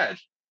said, Dad,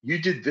 you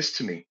did this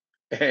to me.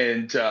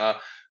 And,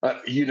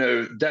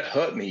 that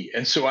hurt me.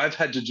 And so I've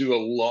had to do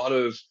a lot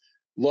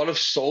of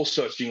soul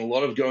searching, a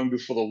lot of going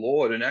before the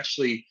Lord, and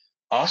actually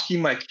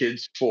asking my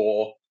kids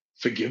for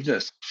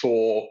forgiveness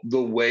for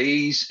the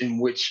ways in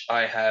which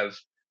I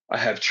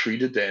have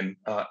treated them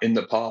in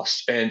the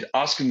past, and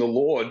asking the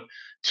Lord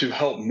to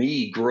help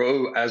me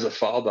grow as a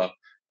father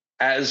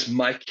as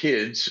my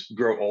kids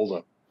grow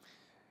older.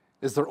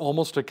 Is there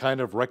almost a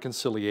kind of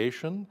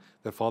reconciliation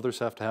that fathers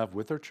have to have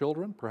with their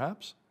children,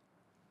 perhaps?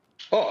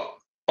 Oh,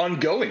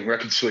 ongoing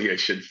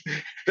reconciliation.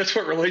 That's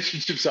what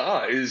relationships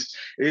are, is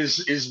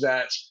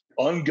that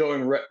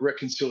ongoing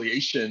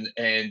reconciliation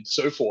and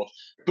so forth.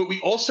 But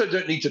we also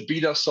don't need to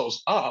beat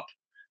ourselves up,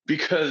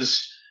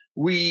 because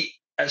we,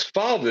 as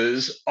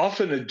fathers,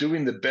 often are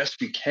doing the best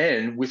we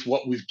can with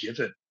what we've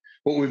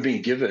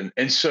been given.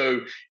 And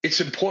so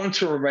it's important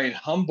to remain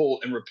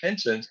humble and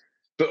repentant,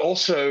 but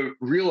also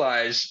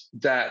realize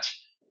that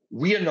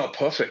we are not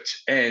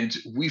perfect and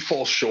we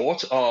fall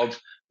short of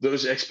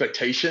those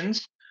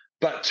expectations.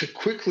 But to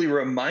quickly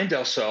remind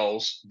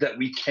ourselves that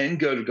we can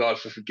go to God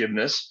for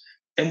forgiveness,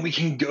 and we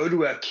can go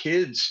to our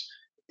kids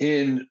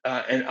in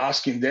and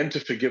asking them to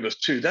forgive us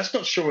too. That's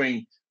not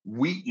showing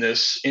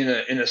weakness in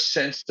a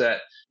sense that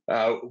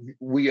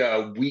we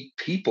are weak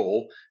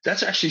people.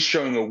 That's actually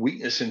showing a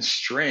weakness and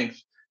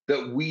strength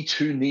that we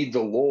too need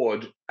the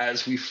Lord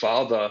as we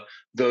father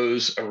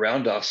those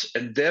around us,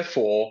 and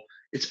therefore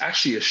it's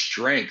actually a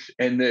strength.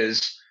 And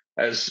there's,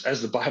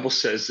 as the Bible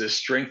says, there's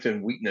strength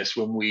and weakness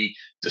when we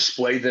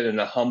display that in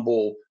a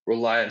humble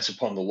reliance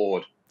upon the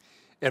Lord.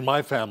 In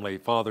my family,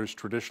 fathers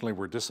traditionally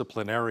were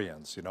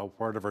disciplinarians. You know,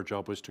 part of our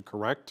job was to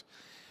correct,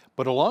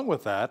 but along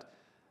with that,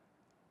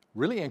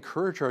 really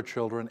encourage our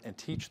children and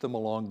teach them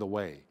along the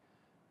way.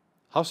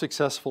 How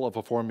successful of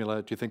a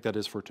formula do you think that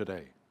is for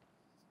today?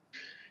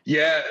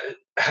 Yeah,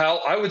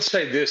 Hal, I would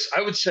say this.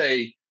 I would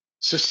say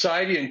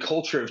society and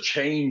culture have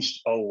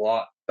changed a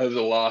lot over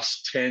the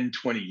last 10,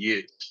 20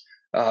 years.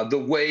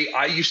 The way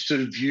I used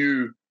to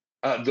view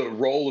the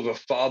role of a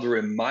father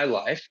in my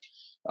life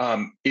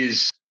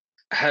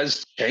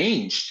has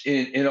changed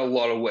in a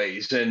lot of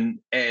ways, and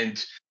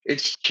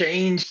it's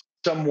changed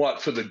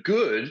somewhat for the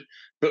good,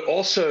 but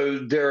also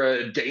there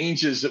are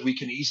dangers that we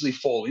can easily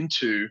fall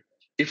into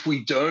if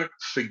we don't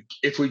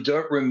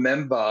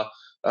remember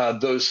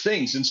those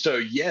things. And so,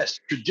 yes,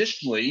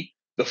 traditionally,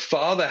 the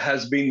father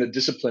has been the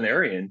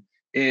disciplinarian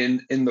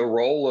in the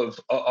role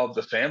of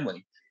the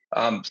family.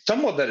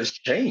 Somewhat that has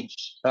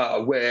changed,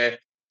 where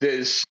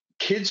there's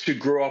kids who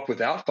grow up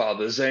without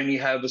fathers, they only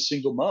have a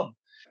single mom,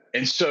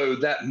 and so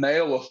that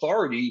male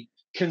authority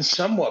can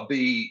somewhat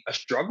be a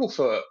struggle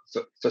for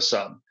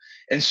some.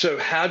 And so,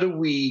 how do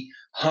we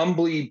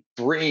humbly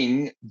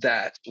bring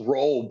that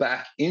role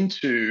back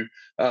into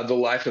the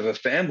life of a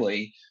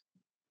family?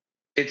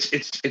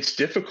 It's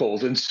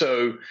difficult, and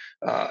so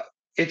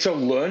it's a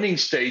learning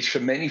stage for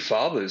many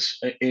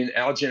fathers in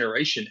our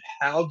generation.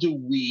 How do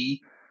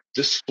we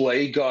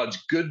display God's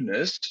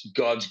goodness,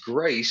 God's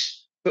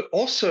grace, but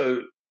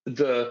also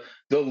the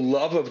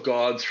love of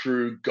God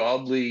through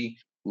godly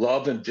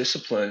love and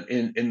discipline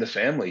in the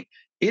family?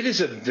 It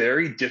is a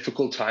very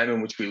difficult time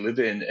in which we live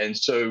in, and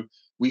so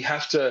we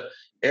have to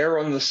err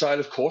on the side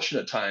of caution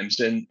at times,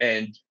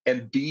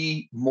 and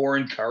be more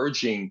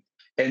encouraging,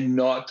 and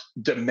not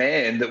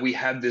demand that we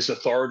have this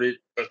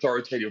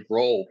authoritative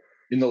role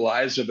in the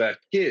lives of our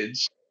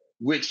kids,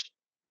 which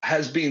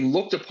has been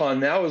looked upon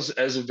now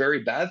as a very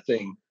bad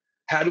thing.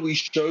 How do we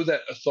show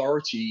that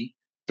authority,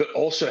 but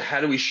also how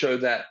do we show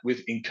that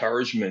with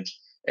encouragement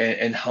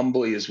and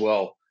humbly as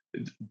well?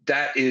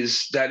 That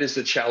is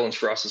the challenge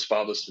for us as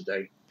fathers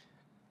today.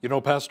 You know,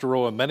 Pastor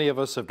Rowan, many of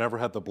us have never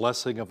had the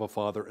blessing of a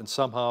father, and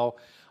somehow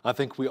I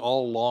think we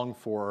all long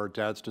for our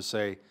dads to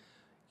say,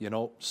 you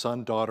know,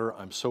 son, daughter,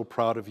 I'm so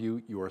proud of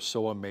you. You are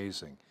so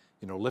amazing.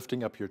 You know,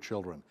 lifting up your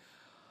children.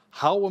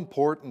 How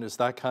important is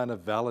that kind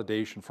of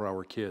validation for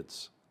our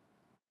kids?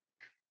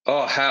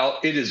 Oh, Hal,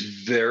 it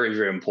is very,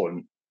 very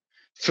important.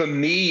 For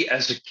me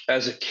as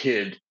a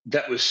kid,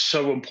 that was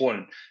so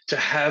important to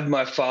have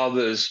my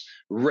father's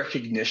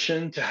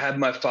recognition, to have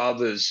my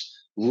father's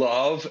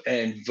love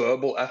and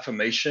verbal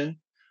affirmation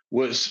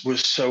was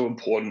so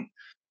important.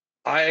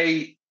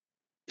 I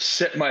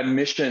set my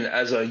mission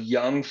as a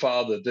young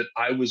father that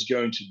I was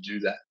going to do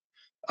that.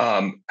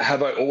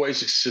 Have I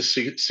always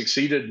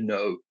succeeded?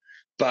 No.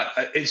 But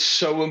it's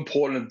so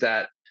important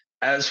that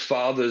as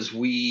fathers,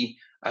 we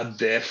are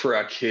there for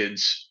our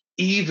kids,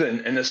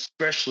 even and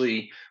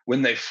especially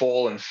when they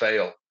fall and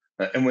fail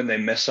and when they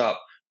mess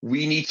up.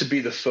 We need to be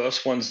the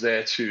first ones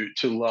there to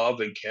love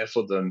and care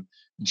for them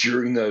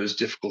during those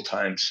difficult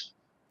times.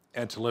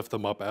 And to lift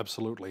them up,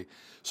 absolutely.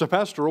 So,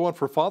 Pastor Owen,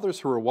 for fathers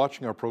who are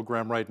watching our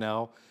program right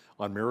now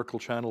on Miracle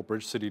Channel,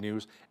 Bridge City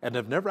News, and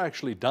have never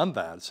actually done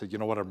that, said, you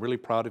know what, I'm really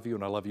proud of you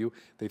and I love you,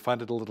 they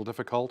find it a little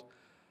difficult,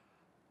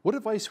 what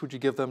advice would you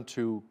give them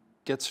to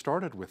get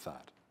started with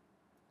that?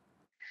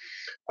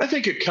 I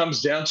think it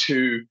comes down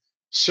to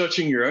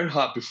searching your own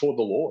heart before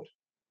the Lord,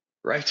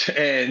 right?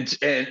 And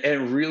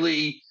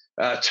really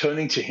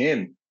turning to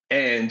Him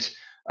and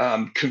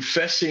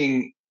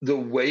confessing the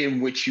way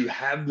in which you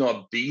have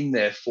not been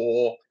there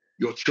for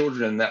your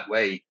children in that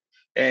way.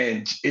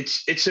 And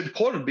it's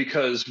important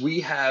because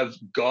we have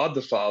God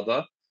the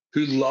Father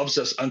who loves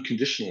us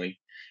unconditionally,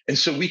 and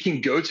so we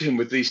can go to Him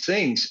with these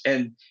things,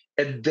 and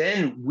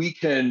then we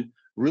can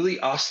really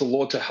ask the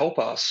Lord to help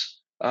us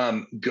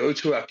go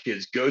to our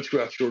kids, go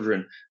to our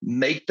children,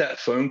 make that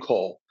phone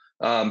call,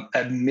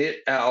 admit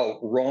our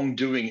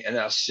wrongdoing and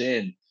our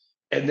sin,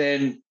 and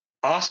then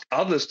ask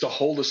others to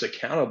hold us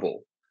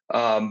accountable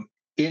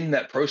in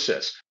that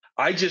process.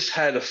 I just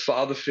had a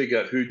father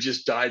figure who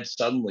just died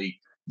suddenly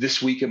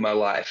this week in my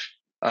life,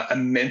 a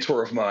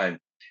mentor of mine.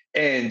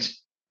 And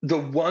the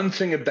one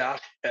thing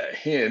about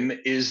him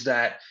is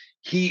that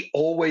he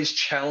always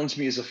challenged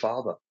me as a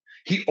father.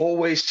 He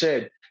always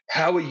said,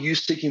 how are you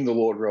seeking the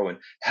Lord, Rowan?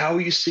 How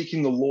are you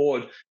seeking the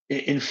Lord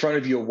in front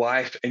of your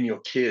wife and your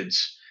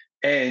kids?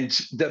 And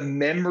the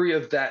memory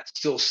of that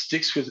still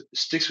sticks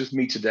with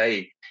me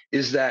today,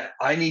 is that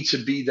I need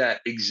to be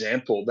that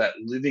example, that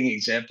living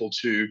example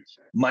to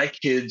my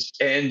kids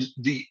and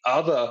the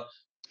other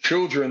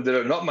children that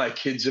are not my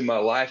kids in my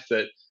life,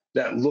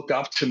 that look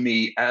up to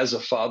me as a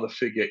father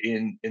figure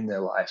in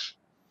their life.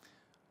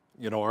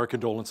 You know, our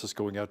condolences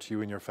going out to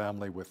you and your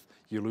family with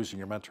you losing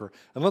your mentor.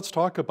 And let's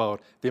talk about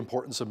the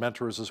importance of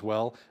mentors as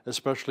well,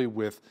 especially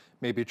with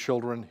maybe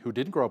children who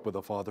didn't grow up with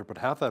a father but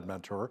have that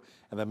mentor,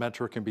 and that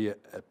mentor can be a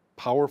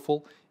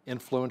powerful,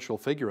 influential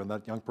figure in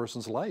that young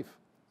person's life.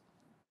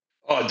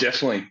 Oh,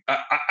 definitely.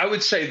 I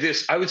would say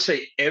this. I would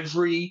say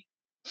every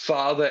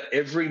father,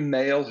 every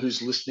male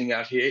who's listening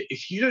out here,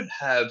 if you don't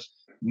have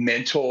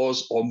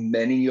mentors or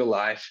men in your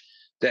life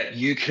that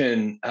you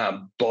can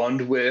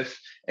bond with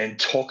and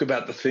talk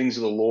about the things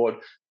of the Lord,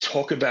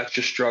 talk about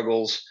your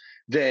struggles,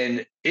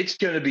 then it's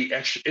going to be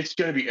extra. It's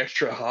going to be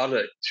extra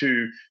harder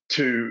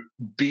to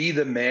be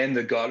the man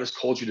that God has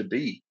called you to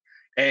be,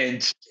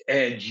 and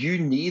you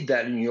need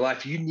that in your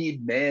life. You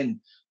need men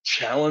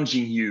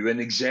challenging you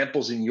and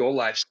examples in your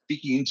life,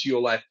 speaking into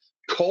your life,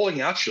 calling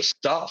out your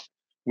stuff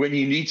when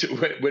you need to,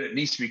 when it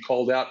needs to be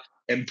called out,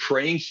 and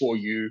praying for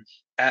you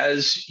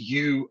as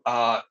you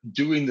are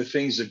doing the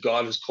things that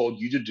God has called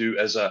you to do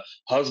as a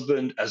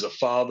husband, as a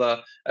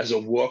father, as a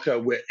worker,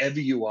 wherever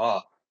you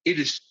are. It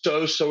is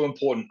so, so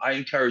important. I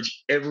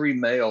encourage every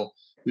male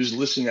who's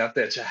listening out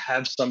there to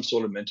have some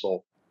sort of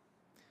mentor.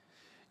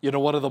 You know,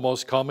 one of the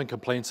most common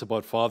complaints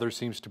about fathers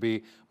seems to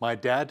be, my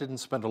dad didn't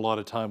spend a lot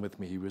of time with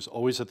me. He was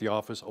always at the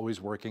office, always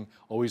working,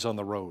 always on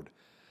the road.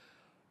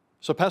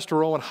 So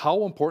Pastor Owen,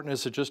 how important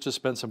is it just to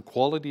spend some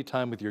quality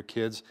time with your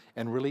kids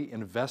and really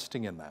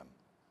investing in them?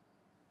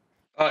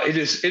 It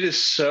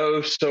is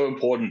so, so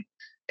important.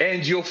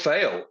 And you'll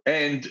fail.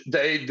 And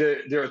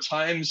there are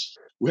times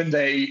when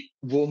they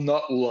will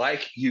not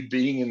like you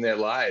being in their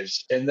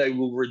lives, and they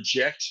will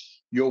reject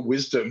your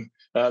wisdom.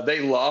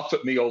 They laugh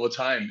at me all the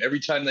time. Every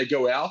time they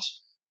go out,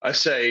 I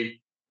say,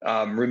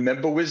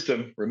 remember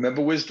wisdom,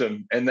 remember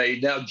wisdom. And they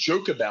now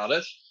joke about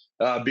it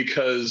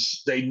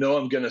because they know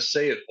I'm going to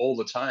say it all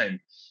the time.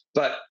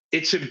 But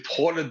it's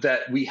important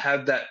that we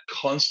have that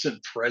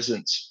constant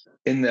presence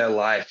in their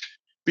life,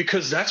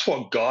 because that's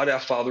what God our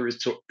Father is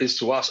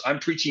to us. I'm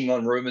preaching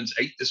on Romans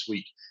 8 this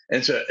week,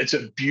 and it's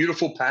a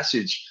beautiful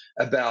passage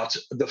about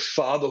the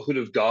fatherhood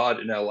of God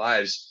in our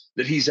lives,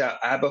 that he's our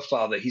Abba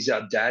Father, he's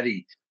our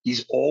daddy.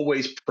 He's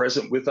always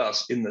present with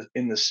us in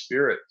the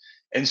spirit.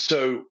 And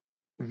so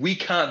we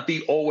can't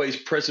be always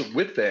present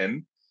with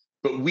them,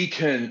 but we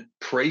can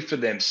pray for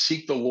them,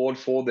 seek the Lord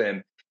for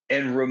them,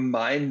 and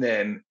remind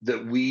them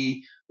that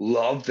we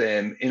love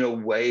them in a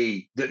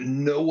way that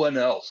no one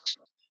else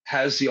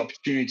has the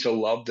opportunity to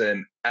love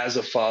them as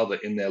a father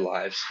in their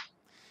lives.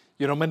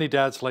 You know, many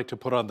dads like to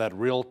put on that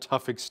real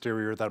tough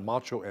exterior, that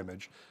macho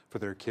image for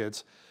their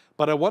kids.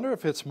 But I wonder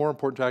if it's more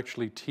important to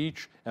actually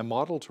teach and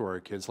model to our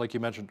kids, like you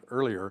mentioned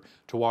earlier,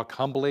 to walk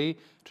humbly,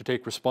 to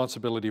take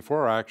responsibility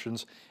for our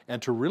actions,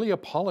 and to really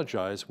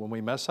apologize when we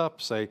mess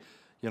up. Say,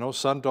 you know,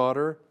 son,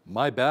 daughter,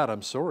 my bad,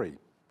 I'm sorry.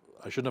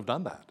 I shouldn't have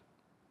done that.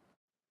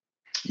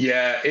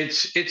 Yeah,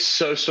 it's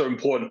so, so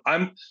important.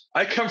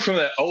 I come from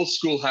that old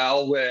school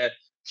Hal where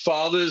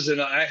fathers,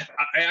 and I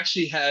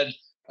actually had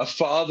a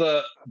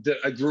father that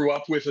I grew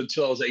up with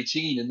until I was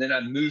 18, and then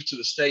I moved to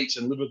the States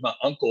and lived with my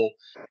uncle,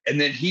 and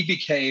then he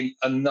became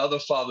another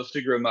father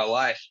figure in my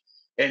life,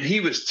 and he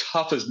was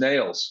tough as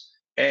nails,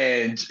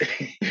 and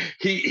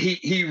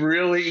he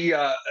really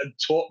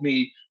taught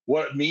me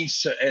what it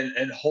means to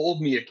and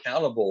hold me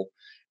accountable,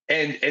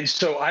 and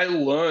so I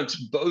learned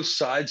both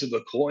sides of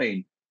the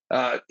coin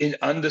in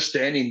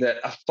understanding that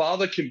a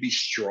father can be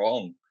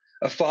strong.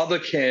 A father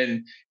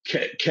can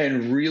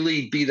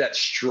really be that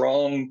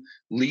strong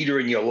leader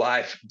in your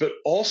life, but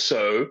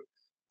also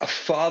a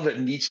father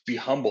needs to be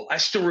humble. I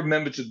still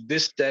remember to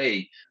this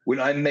day when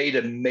I made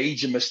a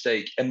major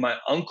mistake, and my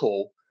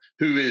uncle,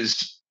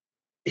 he's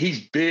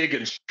big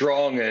and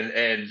strong,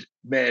 and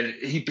man,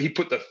 he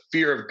put the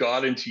fear of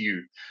God into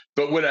you.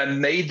 But when I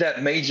made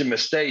that major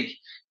mistake,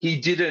 he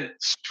didn't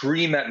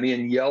scream at me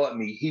and yell at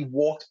me. He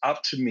walked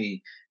up to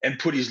me and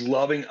put his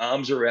loving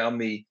arms around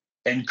me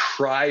and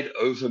cried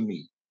over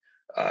me.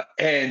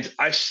 And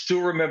I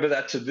still remember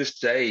that to this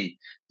day,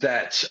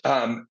 that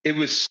it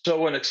was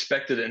so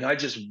unexpected. And I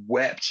just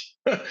wept.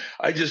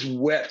 I just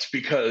wept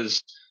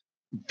because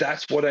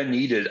that's what I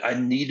needed. I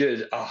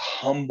needed a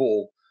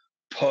humble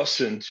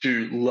person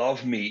to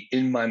love me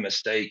in my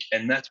mistake.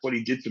 And that's what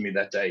he did for me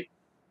that day.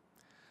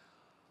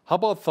 How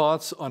about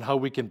thoughts on how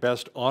we can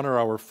best honor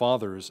our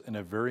fathers in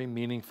a very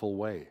meaningful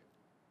way?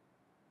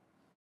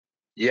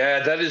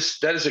 Yeah, that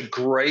is a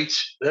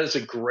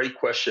great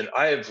question.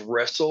 I have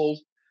wrestled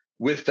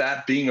with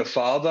that, being a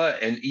father,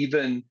 and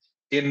even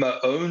in my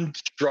own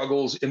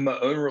struggles, in my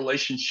own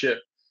relationship,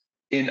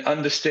 in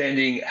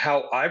understanding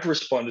how I've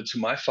responded to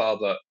my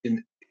father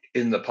in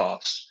the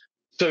past.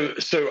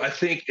 So I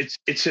think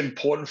it's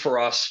important for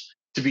us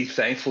to be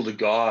thankful to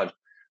God,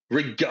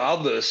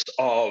 regardless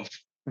of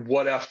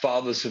what our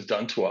fathers have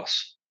done to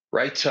us.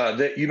 right?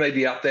 That you may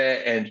be out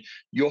there and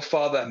your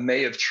father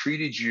may have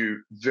treated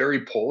you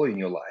very poorly in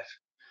your life,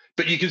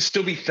 but you can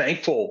still be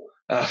thankful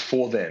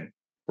for them,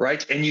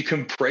 right? And you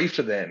can pray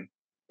for them.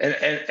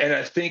 And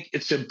I think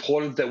it's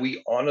important that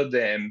we honor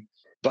them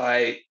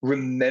by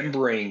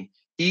remembering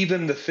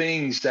even the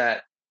things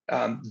that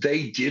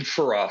they did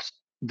for us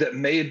that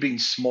may have been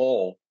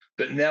small.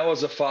 But now,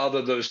 as a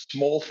father, those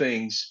small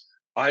things,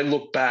 I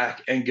look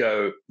back and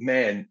go,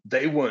 man,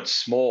 they weren't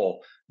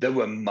small. They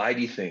were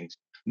mighty things.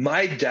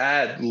 My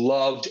dad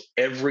loved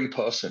every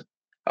person,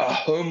 a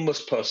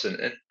homeless person,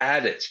 an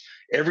addict.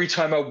 Every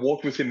time I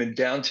walked with him in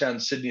downtown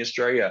Sydney,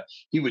 Australia,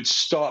 he would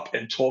stop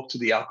and talk to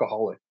the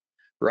alcoholic,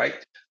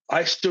 right?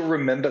 I still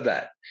remember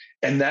that.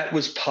 And that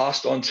was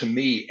passed on to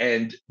me.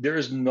 And there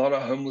is not a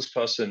homeless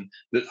person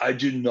that I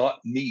do not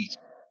meet,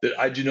 that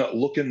I do not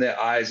look in their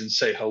eyes and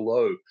say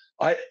hello.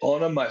 I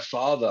honor my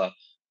father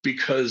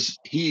because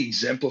he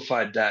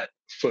exemplified that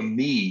for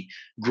me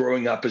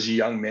growing up as a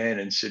young man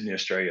in Sydney,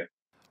 Australia.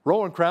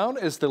 Rowan Crown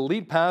is the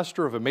lead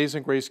pastor of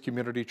Amazing Grace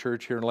Community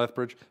Church here in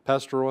Lethbridge.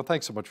 Pastor Rowan,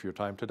 thanks so much for your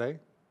time today.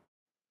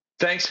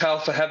 Thanks, Hal,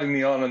 for having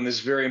me on this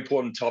very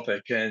important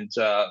topic, and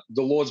the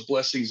Lord's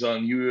blessings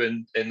on you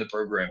and the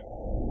program.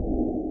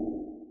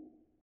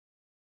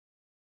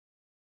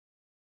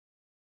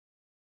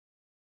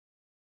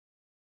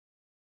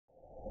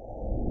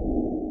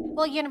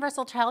 Well,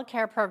 universal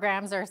childcare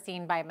programs are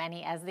seen by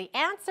many as the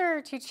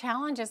answer to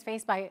challenges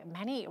faced by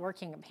many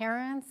working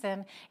parents,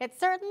 and it's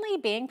certainly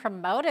being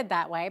promoted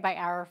that way by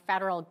our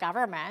federal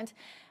government.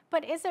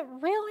 But is it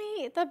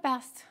really the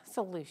best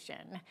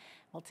solution?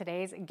 Well,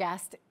 today's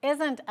guest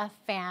isn't a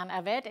fan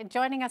of it.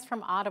 Joining us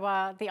from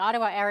Ottawa, the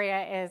Ottawa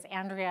area, is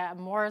Andrea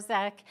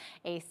Morzek,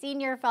 a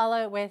senior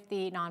fellow with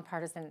the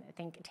nonpartisan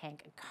think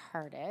tank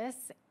Cardis.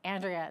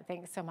 Andrea,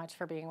 thanks so much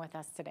for being with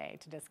us today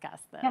to discuss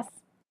this. Yes.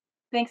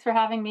 Thanks for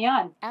having me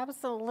on.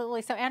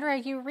 Absolutely. So, Andrea,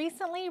 you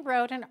recently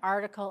wrote an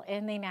article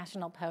in the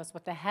National Post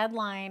with the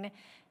headline,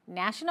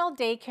 National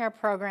Daycare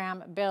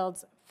Program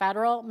Builds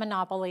Federal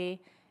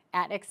Monopoly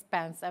at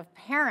Expense of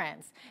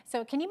Parents.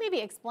 So can you maybe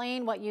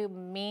explain what you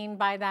mean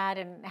by that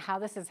and how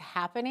this is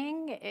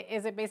happening?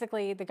 Is it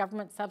basically the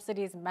government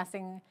subsidies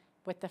messing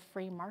with the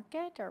free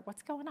market, or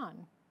what's going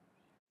on?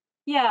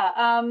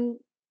 Yeah,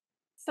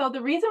 so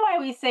the reason why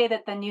we say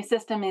that the new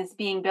system is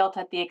being built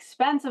at the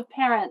expense of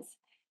parents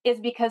is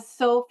because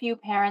so few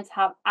parents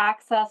have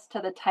access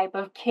to the type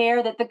of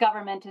care that the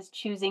government is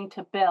choosing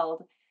to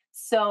build.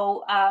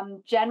 So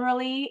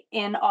generally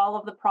in all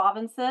of the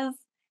provinces,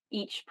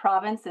 each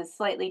province is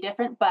slightly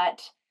different,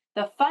 but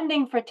the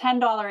funding for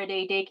 $10 a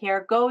day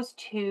daycare goes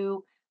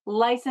to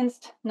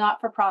licensed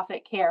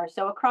not-for-profit care.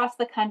 So across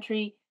the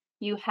country,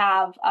 you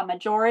have a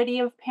majority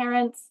of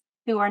parents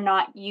who are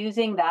not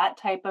using that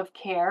type of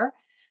care.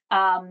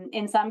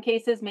 In some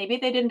cases, maybe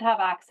they didn't have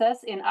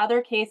access. In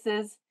other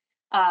cases,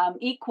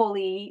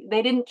 equally,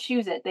 they didn't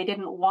choose it. They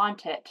didn't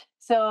want it.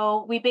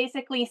 So we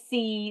basically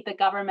see the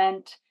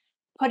government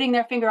putting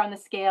their finger on the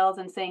scales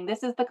and saying,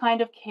 this is the kind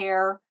of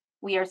care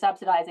we are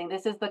subsidizing.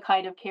 This is the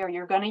kind of care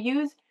you're going to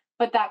use,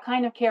 but that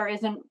kind of care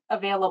isn't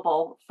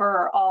available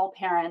for all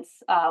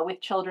parents with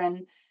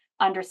children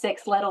under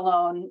 6, let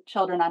alone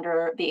children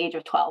under the age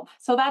of 12.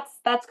 So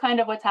that's kind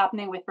of what's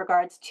happening with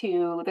regards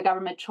to the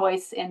government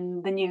choice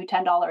in the new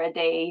 $10 a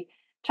day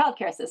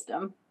childcare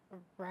system.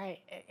 Right.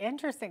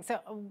 Interesting. So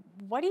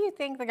what do you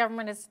think the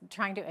government is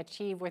trying to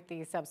achieve with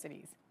these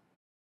subsidies?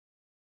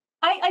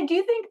 I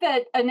do think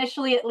that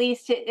initially, at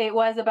least, it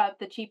was about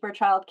the cheaper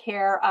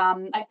childcare.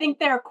 I think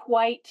they're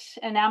quite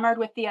enamored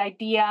with the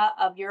idea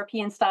of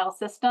European-style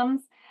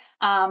systems.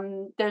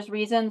 There's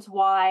reasons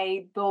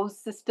why those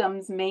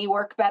systems may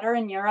work better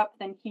in Europe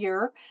than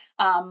here.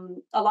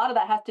 A lot of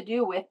that has to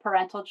do with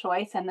parental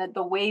choice and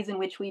the ways in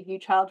which we view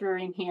child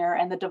rearing here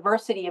and the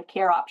diversity of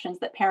care options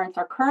that parents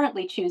are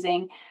currently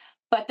choosing.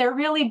 But they're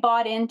really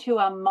bought into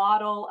a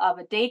model of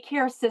a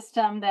daycare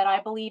system that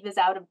I believe is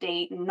out of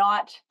date and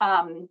not,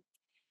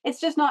 it's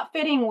just not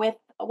fitting with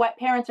what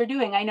parents are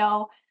doing. I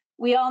know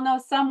we all know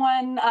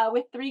someone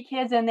with 3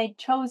 kids and they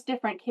chose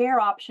different care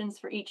options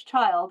for each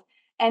child,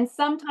 and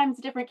sometimes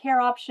different care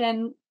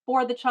option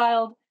for the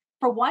child,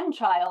 for one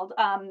child,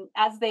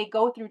 as they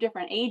go through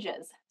different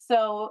ages.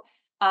 So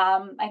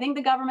I think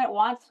the government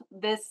wants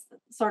this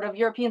sort of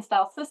European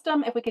style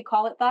system, if we could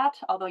call it that,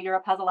 although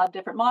Europe has a lot of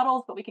different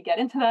models, but we could get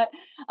into that.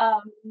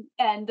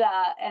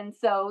 And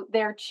so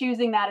they're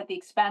choosing that at the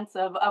expense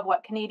of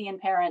what Canadian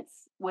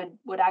parents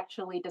would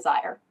actually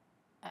desire.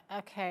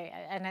 Okay,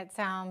 and it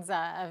sounds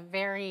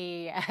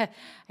very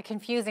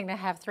confusing to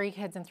have 3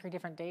 kids in 3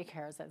 different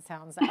daycares. It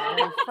sounds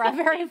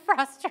very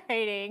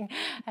frustrating.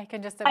 I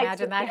can just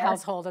imagine that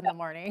household in the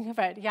morning.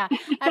 But yeah,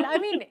 and I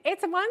mean,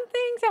 it's one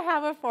thing to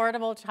have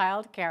affordable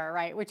childcare,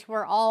 right, which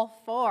we're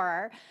all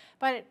for.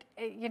 But,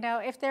 you know,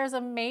 if there's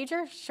a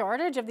major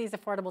shortage of these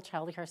affordable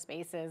childcare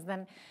spaces,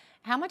 then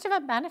how much of a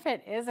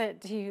benefit is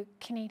it to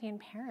Canadian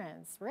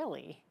parents,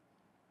 really?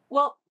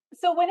 Well,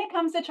 So when it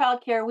comes to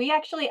childcare, we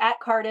actually at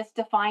Cardis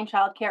define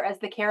childcare as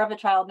the care of a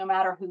child no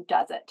matter who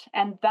does it.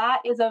 And that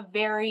is a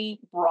very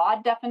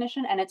broad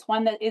definition, and it's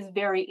one that is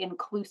very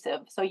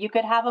inclusive. So you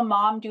could have a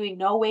mom doing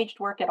no waged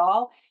work at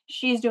all.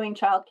 She's doing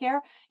childcare.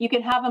 You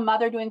can have a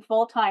mother doing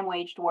full-time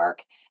waged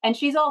work, and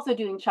she's also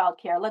doing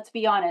childcare. Let's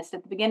be honest,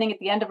 at the beginning, at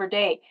the end of her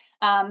day.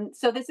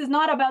 So this is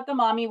not about the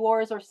mommy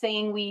wars or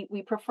saying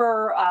we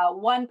prefer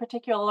one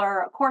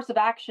particular course of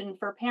action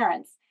for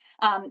parents.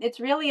 It's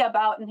really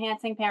about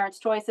enhancing parents'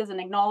 choices and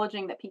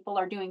acknowledging that people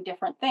are doing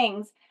different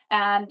things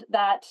and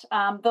that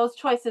those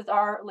choices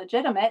are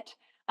legitimate.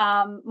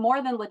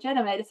 More than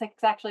legitimate,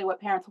 it's actually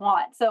what parents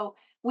want. So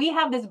we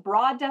have this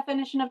broad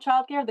definition of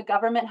childcare. The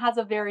government has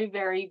a very,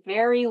 very,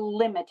 very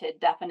limited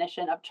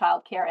definition of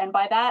childcare. And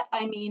by that,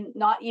 I mean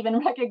not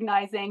even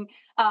recognizing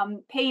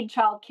paid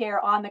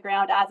childcare on the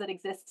ground as it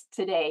exists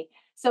today.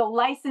 So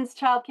licensed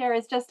childcare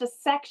is just a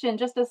section,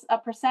 just a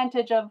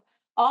percentage of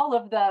all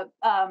of the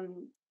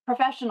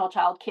professional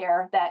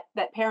childcare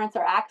that parents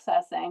are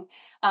accessing.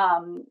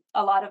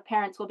 A lot of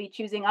parents will be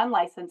choosing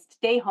unlicensed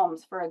day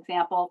homes, for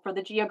example, for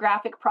the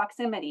geographic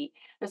proximity.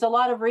 There's a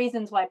lot of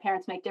reasons why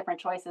parents make different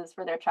choices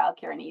for their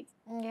childcare needs.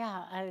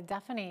 Yeah,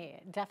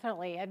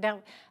 definitely.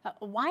 Now,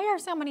 why are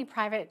so many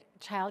private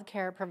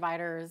childcare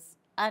providers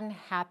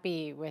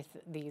unhappy with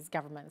these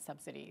government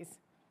subsidies?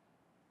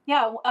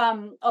 Yeah,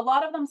 a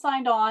lot of them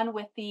signed on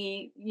with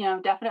the,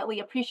 definitely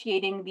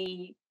appreciating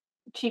the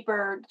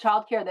cheaper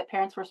childcare that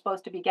parents were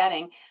supposed to be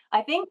getting.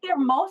 I think they're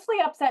mostly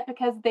upset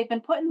because they've been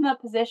put in the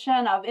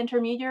position of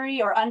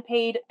intermediary or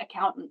unpaid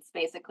accountants,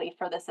 basically,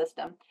 for the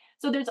system.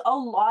 So there's a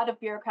lot of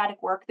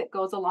bureaucratic work that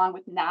goes along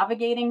with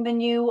navigating the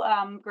new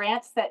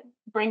grants that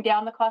bring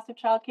down the cost of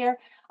childcare.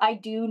 I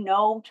do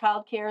know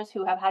childcares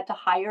who have had to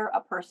hire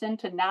a person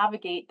to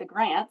navigate the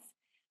grants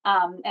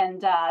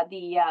and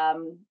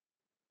the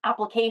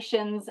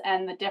applications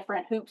and the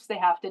different hoops they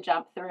have to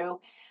jump through.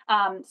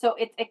 So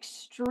it's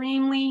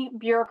extremely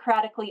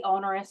bureaucratically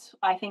onerous.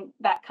 I think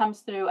that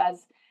comes through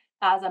as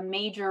a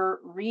major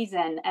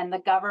reason. And the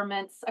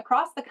governments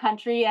across the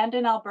country and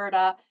in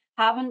Alberta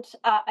haven't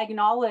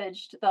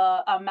acknowledged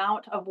the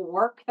amount of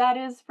work that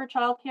is for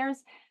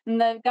childcares.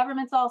 And the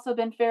government's also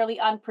been fairly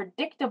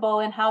unpredictable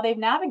in how they've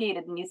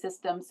navigated the new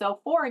system. So,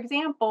 for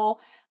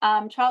example,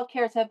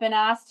 childcares have been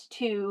asked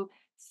to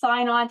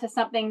sign on to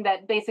something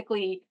that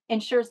basically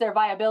ensures their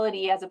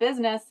viability as a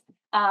business.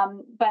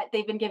 But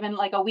they've been given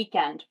like a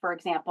weekend, for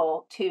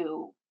example,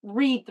 to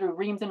read through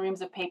reams and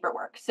reams of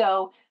paperwork.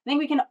 So I think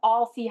we can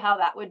all see how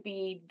that would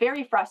be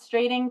very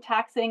frustrating,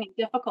 taxing, and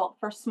difficult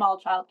for small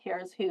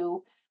childcares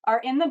who are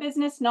in the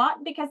business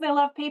not because they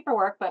love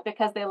paperwork, but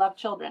because they love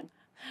children.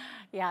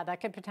 Yeah,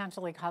 that could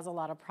potentially cause a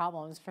lot of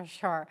problems for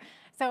sure.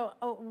 So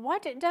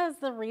what does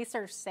the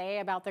research say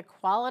about the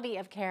quality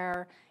of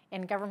care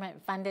in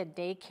government-funded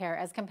daycare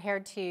as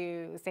compared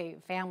to, say,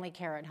 family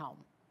care at home?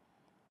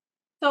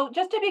 So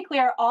just to be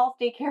clear, all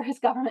daycare is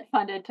government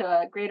funded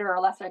to a greater or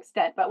lesser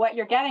extent, but what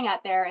you're getting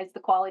at there is the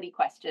quality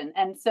question.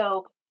 And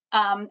so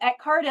at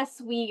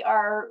Cardis, we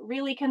are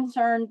really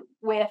concerned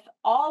with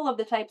all of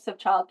the types of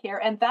childcare,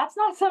 and that's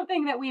not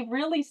something that we've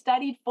really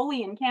studied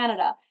fully in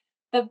Canada.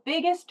 The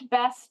biggest,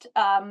 best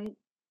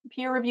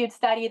peer-reviewed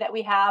study that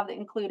we have that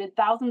included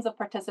thousands of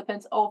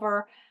participants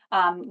over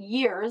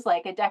years,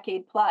 like a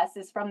decade plus,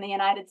 is from the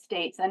United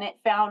States, and it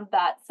found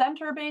that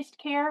center-based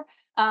care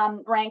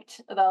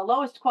ranked the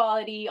lowest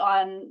quality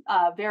on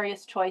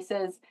various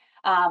choices.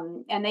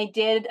 And they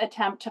did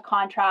attempt to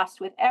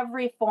contrast with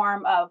every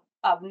form of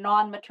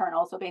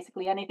non-maternal, so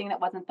basically anything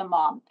that wasn't the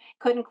mom.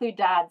 Could include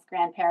dads,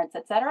 grandparents,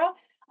 etc.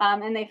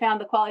 And they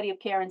found the quality of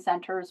care in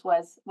centers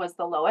was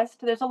the lowest.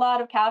 There's a lot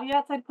of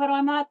caveats I'd put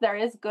on that. There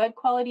is good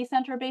quality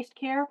center-based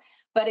care,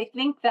 but I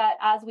think that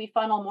as we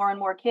funnel more and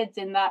more kids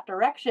in that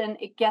direction,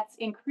 it gets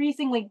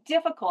increasingly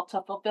difficult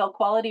to fulfill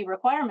quality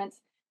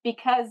requirements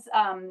because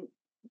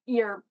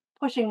you're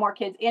pushing more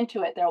kids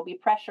into it. There will be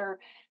pressure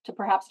to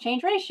perhaps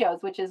change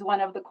ratios, which is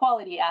one of the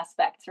quality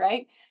aspects,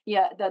 right?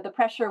 Yeah, the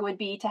pressure would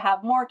be to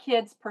have more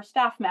kids per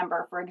staff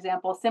member, for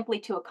example, simply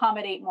to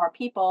accommodate more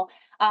people.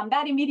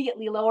 That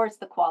immediately lowers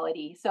the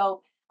quality.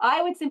 So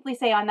I would simply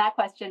say on that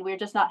question, we're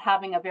just not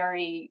having a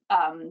very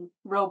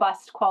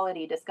robust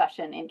quality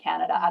discussion in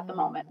Canada at the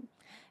moment.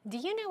 Do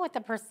you know what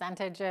the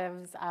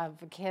percentages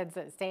of kids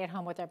that stay at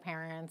home with their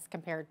parents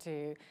compared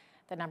to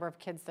the number of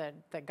kids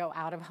that go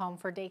out of home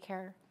for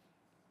daycare?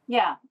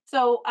 Yeah,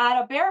 so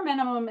at a bare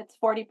minimum, it's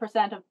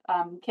 40%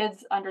 of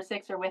kids under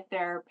 6 are with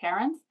their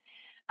parents.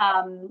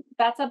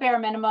 That's a bare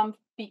minimum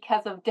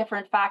because of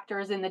different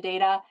factors in the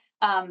data.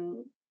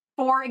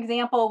 For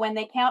example, when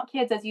they count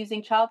kids as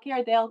using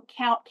childcare, they'll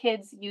count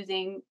kids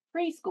using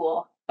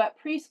preschool, but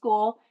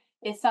preschool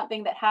is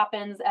something that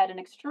happens at an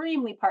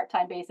extremely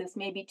part-time basis,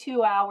 maybe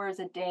 2 hours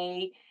a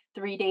day,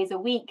 3 days a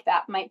week.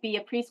 That might be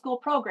a preschool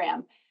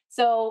program.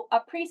 So a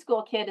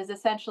preschool kid is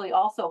essentially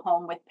also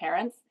home with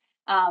parents,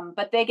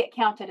 but they get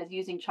counted as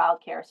using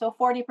childcare. So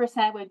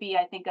 40% would be,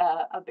 I think,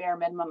 a bare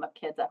minimum of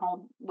kids at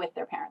home with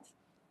their parents.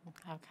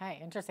 Okay,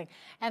 interesting.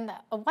 And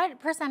what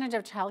percentage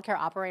of childcare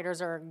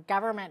operators are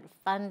government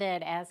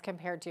funded as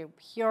compared to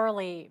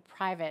purely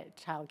private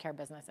childcare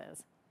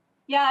businesses?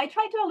 Yeah, I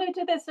tried to allude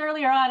to this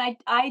earlier on.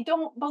 I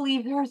don't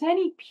believe there's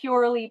any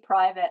purely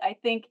private. I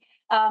think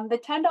the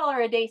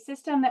 $10 a day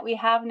system that we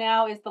have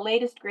now is the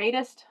latest,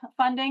 greatest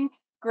funding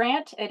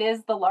grant. It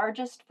is the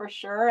largest for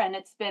sure, and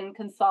it's been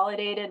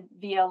consolidated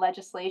via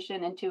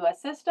legislation into a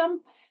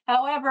system.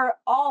 However,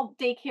 all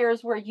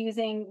daycares were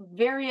using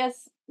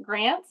various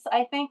grants,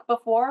 I think,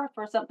 before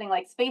for something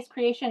like space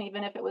creation,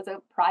 even if it was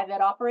a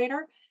private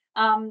operator.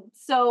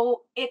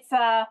 So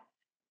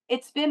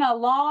it's been a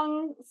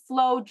long,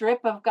 slow drip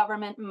of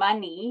government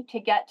money to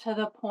get to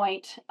the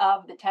point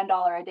of the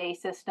 $10 a day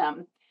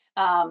system.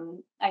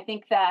 I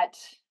think that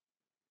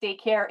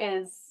daycare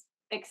is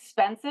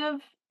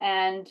expensive,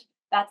 and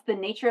that's the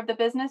nature of the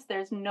business.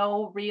 There's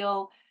no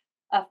real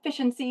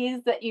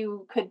efficiencies that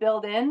you could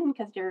build in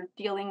because you're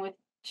dealing with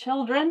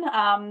children.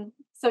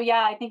 So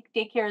yeah, I think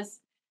daycares,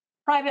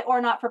 private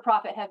or not for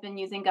profit, have been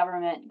using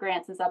government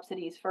grants and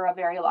subsidies for a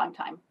very long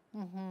time.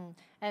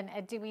 And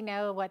do we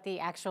know what the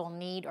actual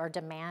need or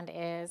demand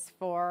is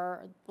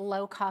for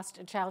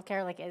low-cost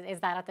childcare? Like, is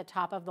that at the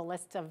top of the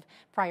list of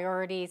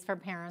priorities for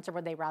parents, or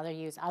would they rather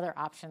use other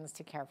options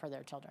to care for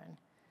their children?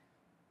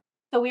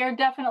 So we are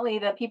definitely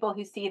the people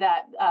who see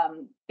that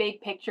big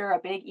picture, a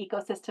big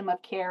ecosystem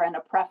of care, and a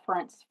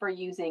preference for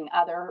using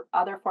other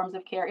forms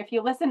of care. If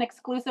you listen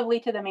exclusively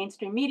to the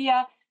mainstream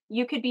media,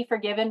 you could be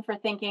forgiven for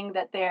thinking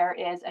that there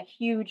is a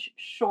huge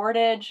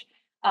shortage,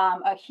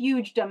 a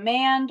huge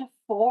demand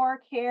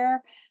for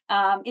care.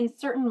 In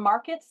certain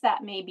markets,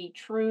 that may be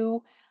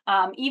true.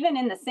 Even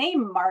in the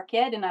same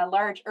market, in a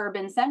large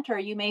urban center,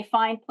 you may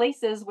find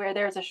places where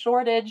there's a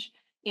shortage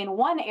in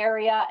one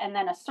area and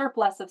then a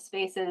surplus of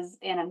spaces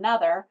in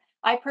another.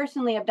 I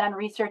personally have done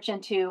research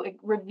into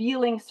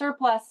revealing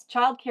surplus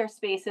childcare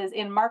spaces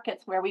in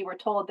markets where we were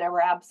told there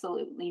were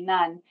absolutely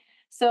none.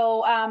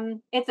 So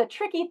it's a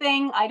tricky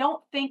thing. I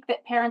don't think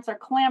that parents are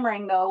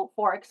clamoring, though,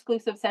 for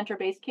exclusive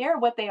center-based care.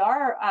 What they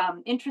are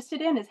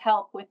interested in is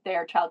help with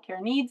their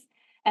childcare needs,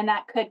 and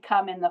that could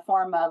come in the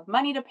form of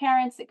money to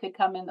parents. It could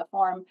come in the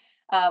form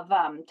of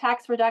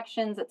tax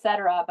reductions, et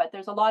cetera. But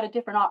there's a lot of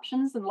different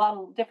options and a lot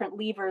of different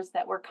levers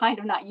that we're kind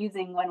of not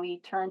using when we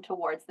turn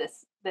towards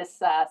this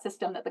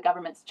system that the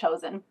government's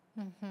chosen.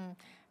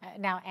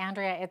 Now,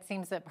 Andrea, it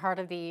seems that part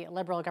of the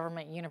Liberal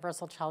government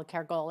universal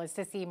childcare goal is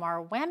to see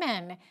more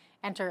women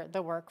enter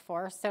the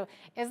workforce. So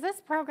is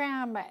this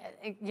program,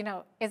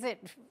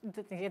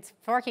 it's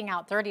forking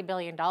out $30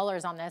 billion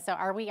on this. So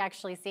are we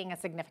actually seeing a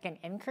significant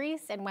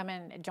increase in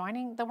women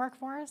joining the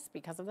workforce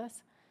because of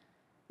this?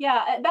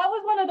 Yeah, that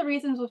was one of the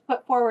reasons was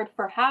put forward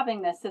for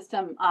having this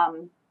system,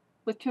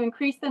 was to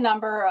increase the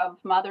number of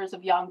mothers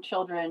of young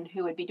children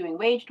who would be doing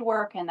waged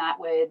work, and that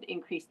would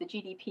increase the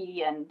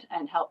GDP and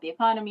help the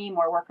economy,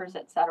 more workers,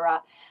 et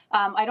cetera.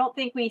 I don't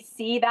think we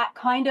see that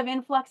kind of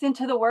influx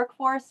into the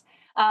workforce.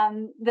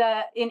 In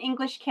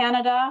English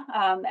Canada,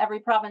 every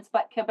province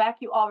but Quebec,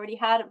 you already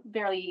had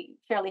a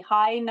fairly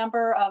high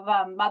number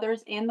of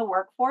mothers in the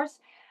workforce.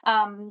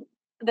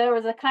 There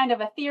was a kind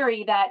of a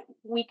theory that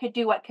we could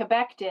do what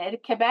Quebec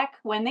did. Quebec,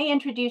 when they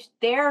introduced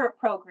their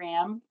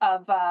program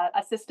of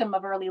a system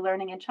of early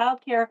learning and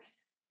childcare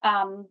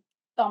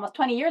almost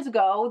 20 years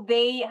ago,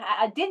 they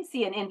did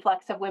see an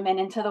influx of women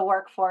into the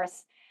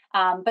workforce.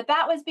 But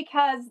that was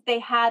because they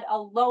had a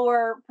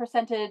lower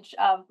percentage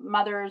of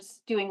mothers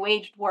doing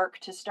waged work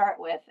to start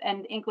with.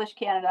 And English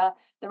Canada,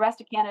 the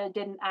rest of Canada,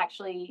 didn't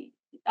actually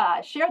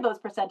share those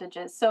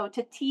percentages. So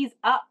to tease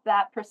up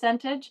that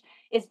percentage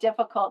is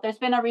difficult. There's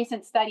been a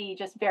recent study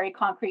just very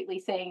concretely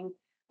saying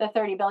the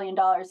 $30 billion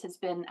has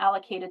been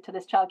allocated to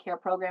this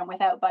childcare program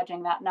without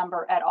budging that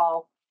number at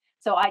all.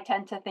 So I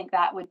tend to think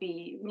that would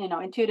be,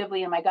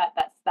 intuitively in my gut,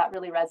 that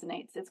really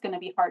resonates. It's going to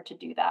be hard to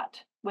do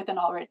that with an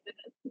already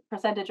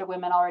percentage of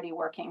women already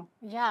working.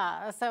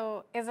 Yeah.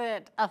 So is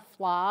it a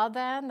flaw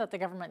then that the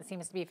government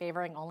seems to be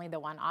favoring only the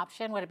one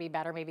option? Would it be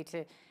better maybe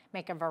to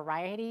make a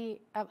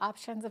variety of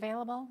options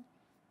available?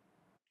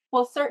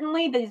 Well,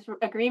 certainly these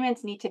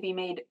agreements need to be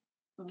made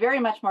very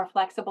much more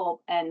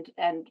flexible and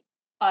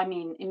I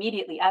mean,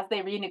 immediately as they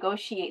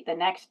renegotiate the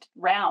next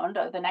round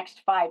of the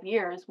next 5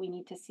 years, we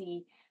need to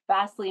see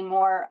vastly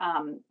more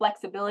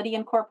flexibility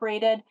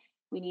incorporated.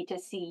 We need to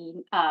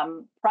see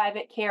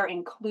private care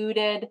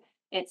included.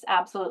 It's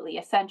absolutely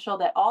essential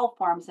that all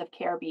forms of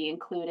care be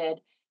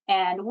included.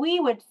 And we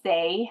would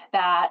say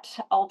that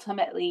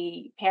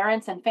ultimately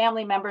parents and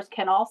family members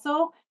can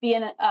also be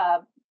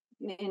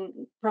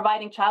in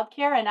providing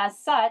childcare. And as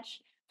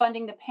such,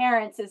 funding the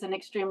parents is an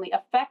extremely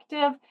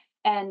effective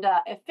and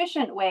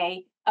efficient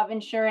way of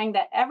ensuring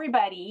that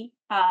everybody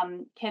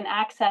can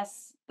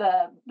access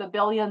the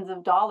billions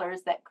of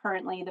dollars that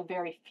currently the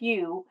very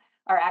few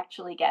are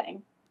actually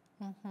getting.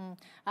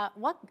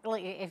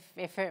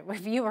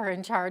 If you were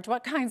in charge,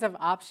 what kinds of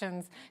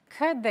options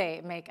could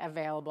they make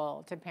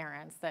available to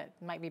parents that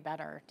might be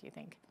better, do you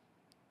think?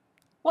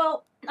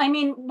 Well, I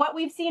mean, what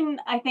we've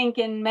seen, I think,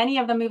 in many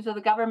of the moves of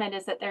the government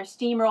is that they're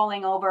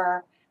steamrolling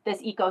over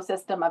this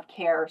ecosystem of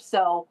care.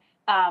 So,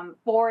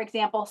 for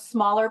example,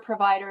 smaller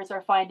providers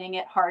are finding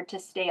it hard to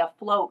stay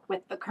afloat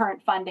with the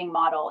current funding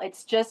model.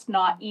 It's just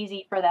not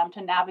easy for them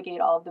to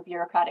navigate all of the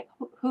bureaucratic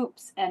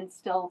hoops and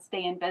still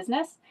stay in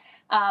business.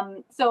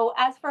 So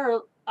as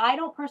for, I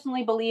don't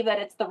personally believe that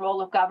it's the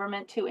role of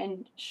government to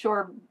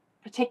ensure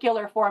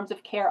particular forms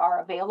of care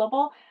are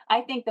available.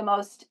 I think the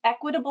most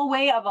equitable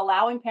way of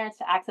allowing parents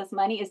to access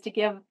money is to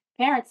give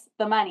parents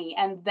the money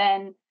and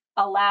then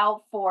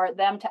allow for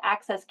them to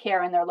access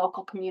care in their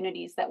local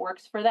communities that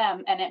works for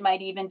them. And it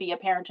might even be a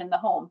parent in the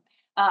home.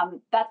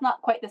 That's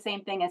not quite the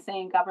same thing as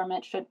saying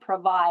government should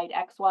provide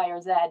X, Y, or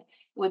Z. It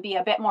would be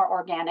a bit more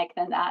organic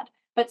than that.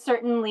 But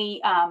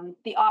certainly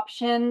the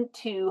option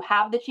to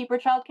have the cheaper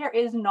childcare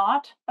is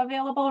not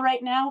available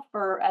right now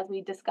for, as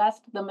we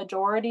discussed, the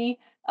majority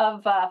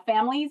of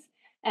families.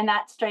 And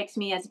that strikes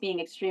me as being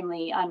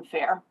extremely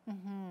unfair.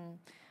 Mm-hmm.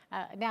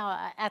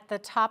 Now, at the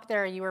top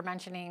there, you were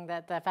mentioning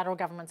that the federal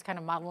government's kind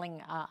of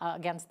modeling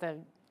against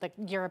the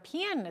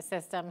European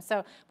system.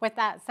 So with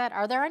that said,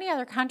 are there any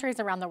other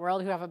countries around the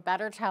world who have a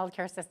better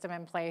childcare system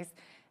in place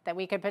that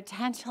we could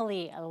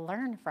potentially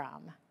learn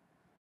from?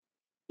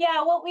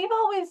 Yeah, well, we've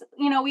always,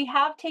 we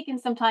have taken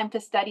some time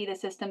to study the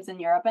systems in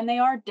Europe, and they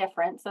are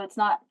different. So it's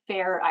not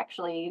fair,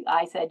 actually.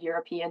 I said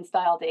European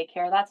style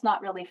daycare. That's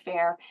not really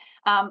fair.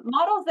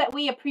 Models that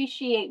we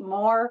appreciate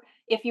more,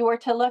 if you were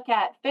to look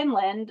at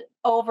Finland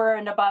over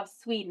and above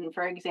Sweden,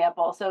 for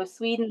example. So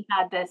Sweden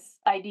had this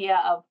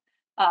idea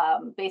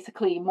of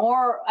basically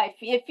more,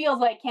 it feels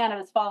like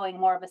Canada's following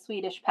more of a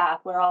Swedish path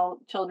where all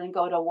children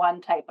go to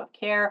one type of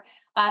care.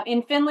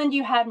 In Finland,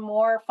 you had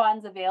more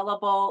funds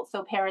available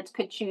so parents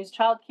could choose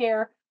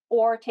childcare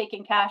or take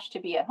in cash to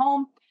be at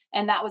home.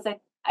 And that was,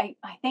 I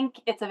think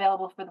it's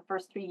available for the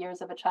first 3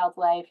 years of a child's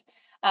life.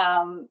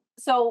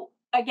 So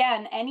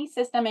again, any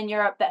system in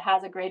Europe that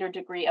has a greater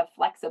degree of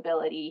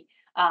flexibility.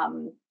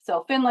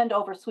 So Finland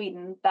over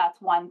Sweden, that's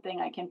one thing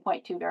I can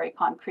point to very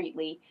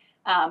concretely.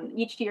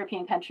 Each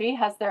European country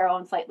has their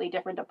own slightly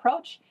different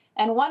approach.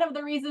 And one of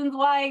the reasons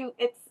why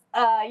it's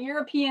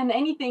European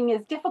anything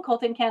is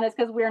difficult in Canada is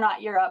because we're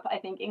not Europe. I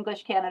think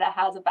English Canada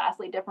has a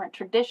vastly different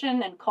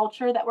tradition and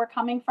culture that we're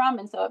coming from.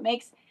 And so it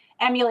makes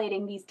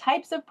emulating these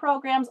types of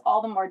programs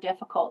all the more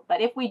difficult.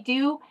 But if we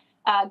do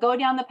go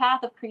down the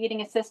path of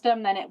creating a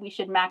system, then we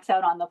should max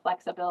out on the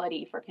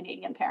flexibility for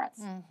Canadian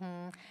parents.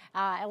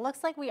 Mm-hmm. It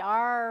looks like we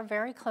are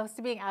very close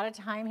to being out of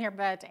time here.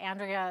 But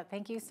Andrea,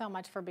 thank you so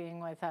much for being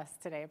with us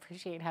today.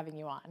 Appreciate having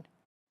you on.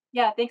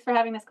 Yeah, thanks for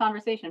having this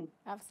conversation.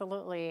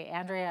 Absolutely.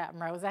 Andrea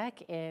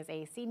Mrozek is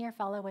a senior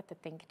fellow with the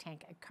think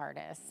tank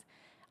Cardis.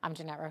 I'm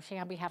Jeanette Roche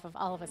on behalf of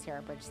all of us here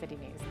at Bridge City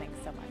News. Thanks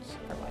so much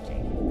for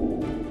watching.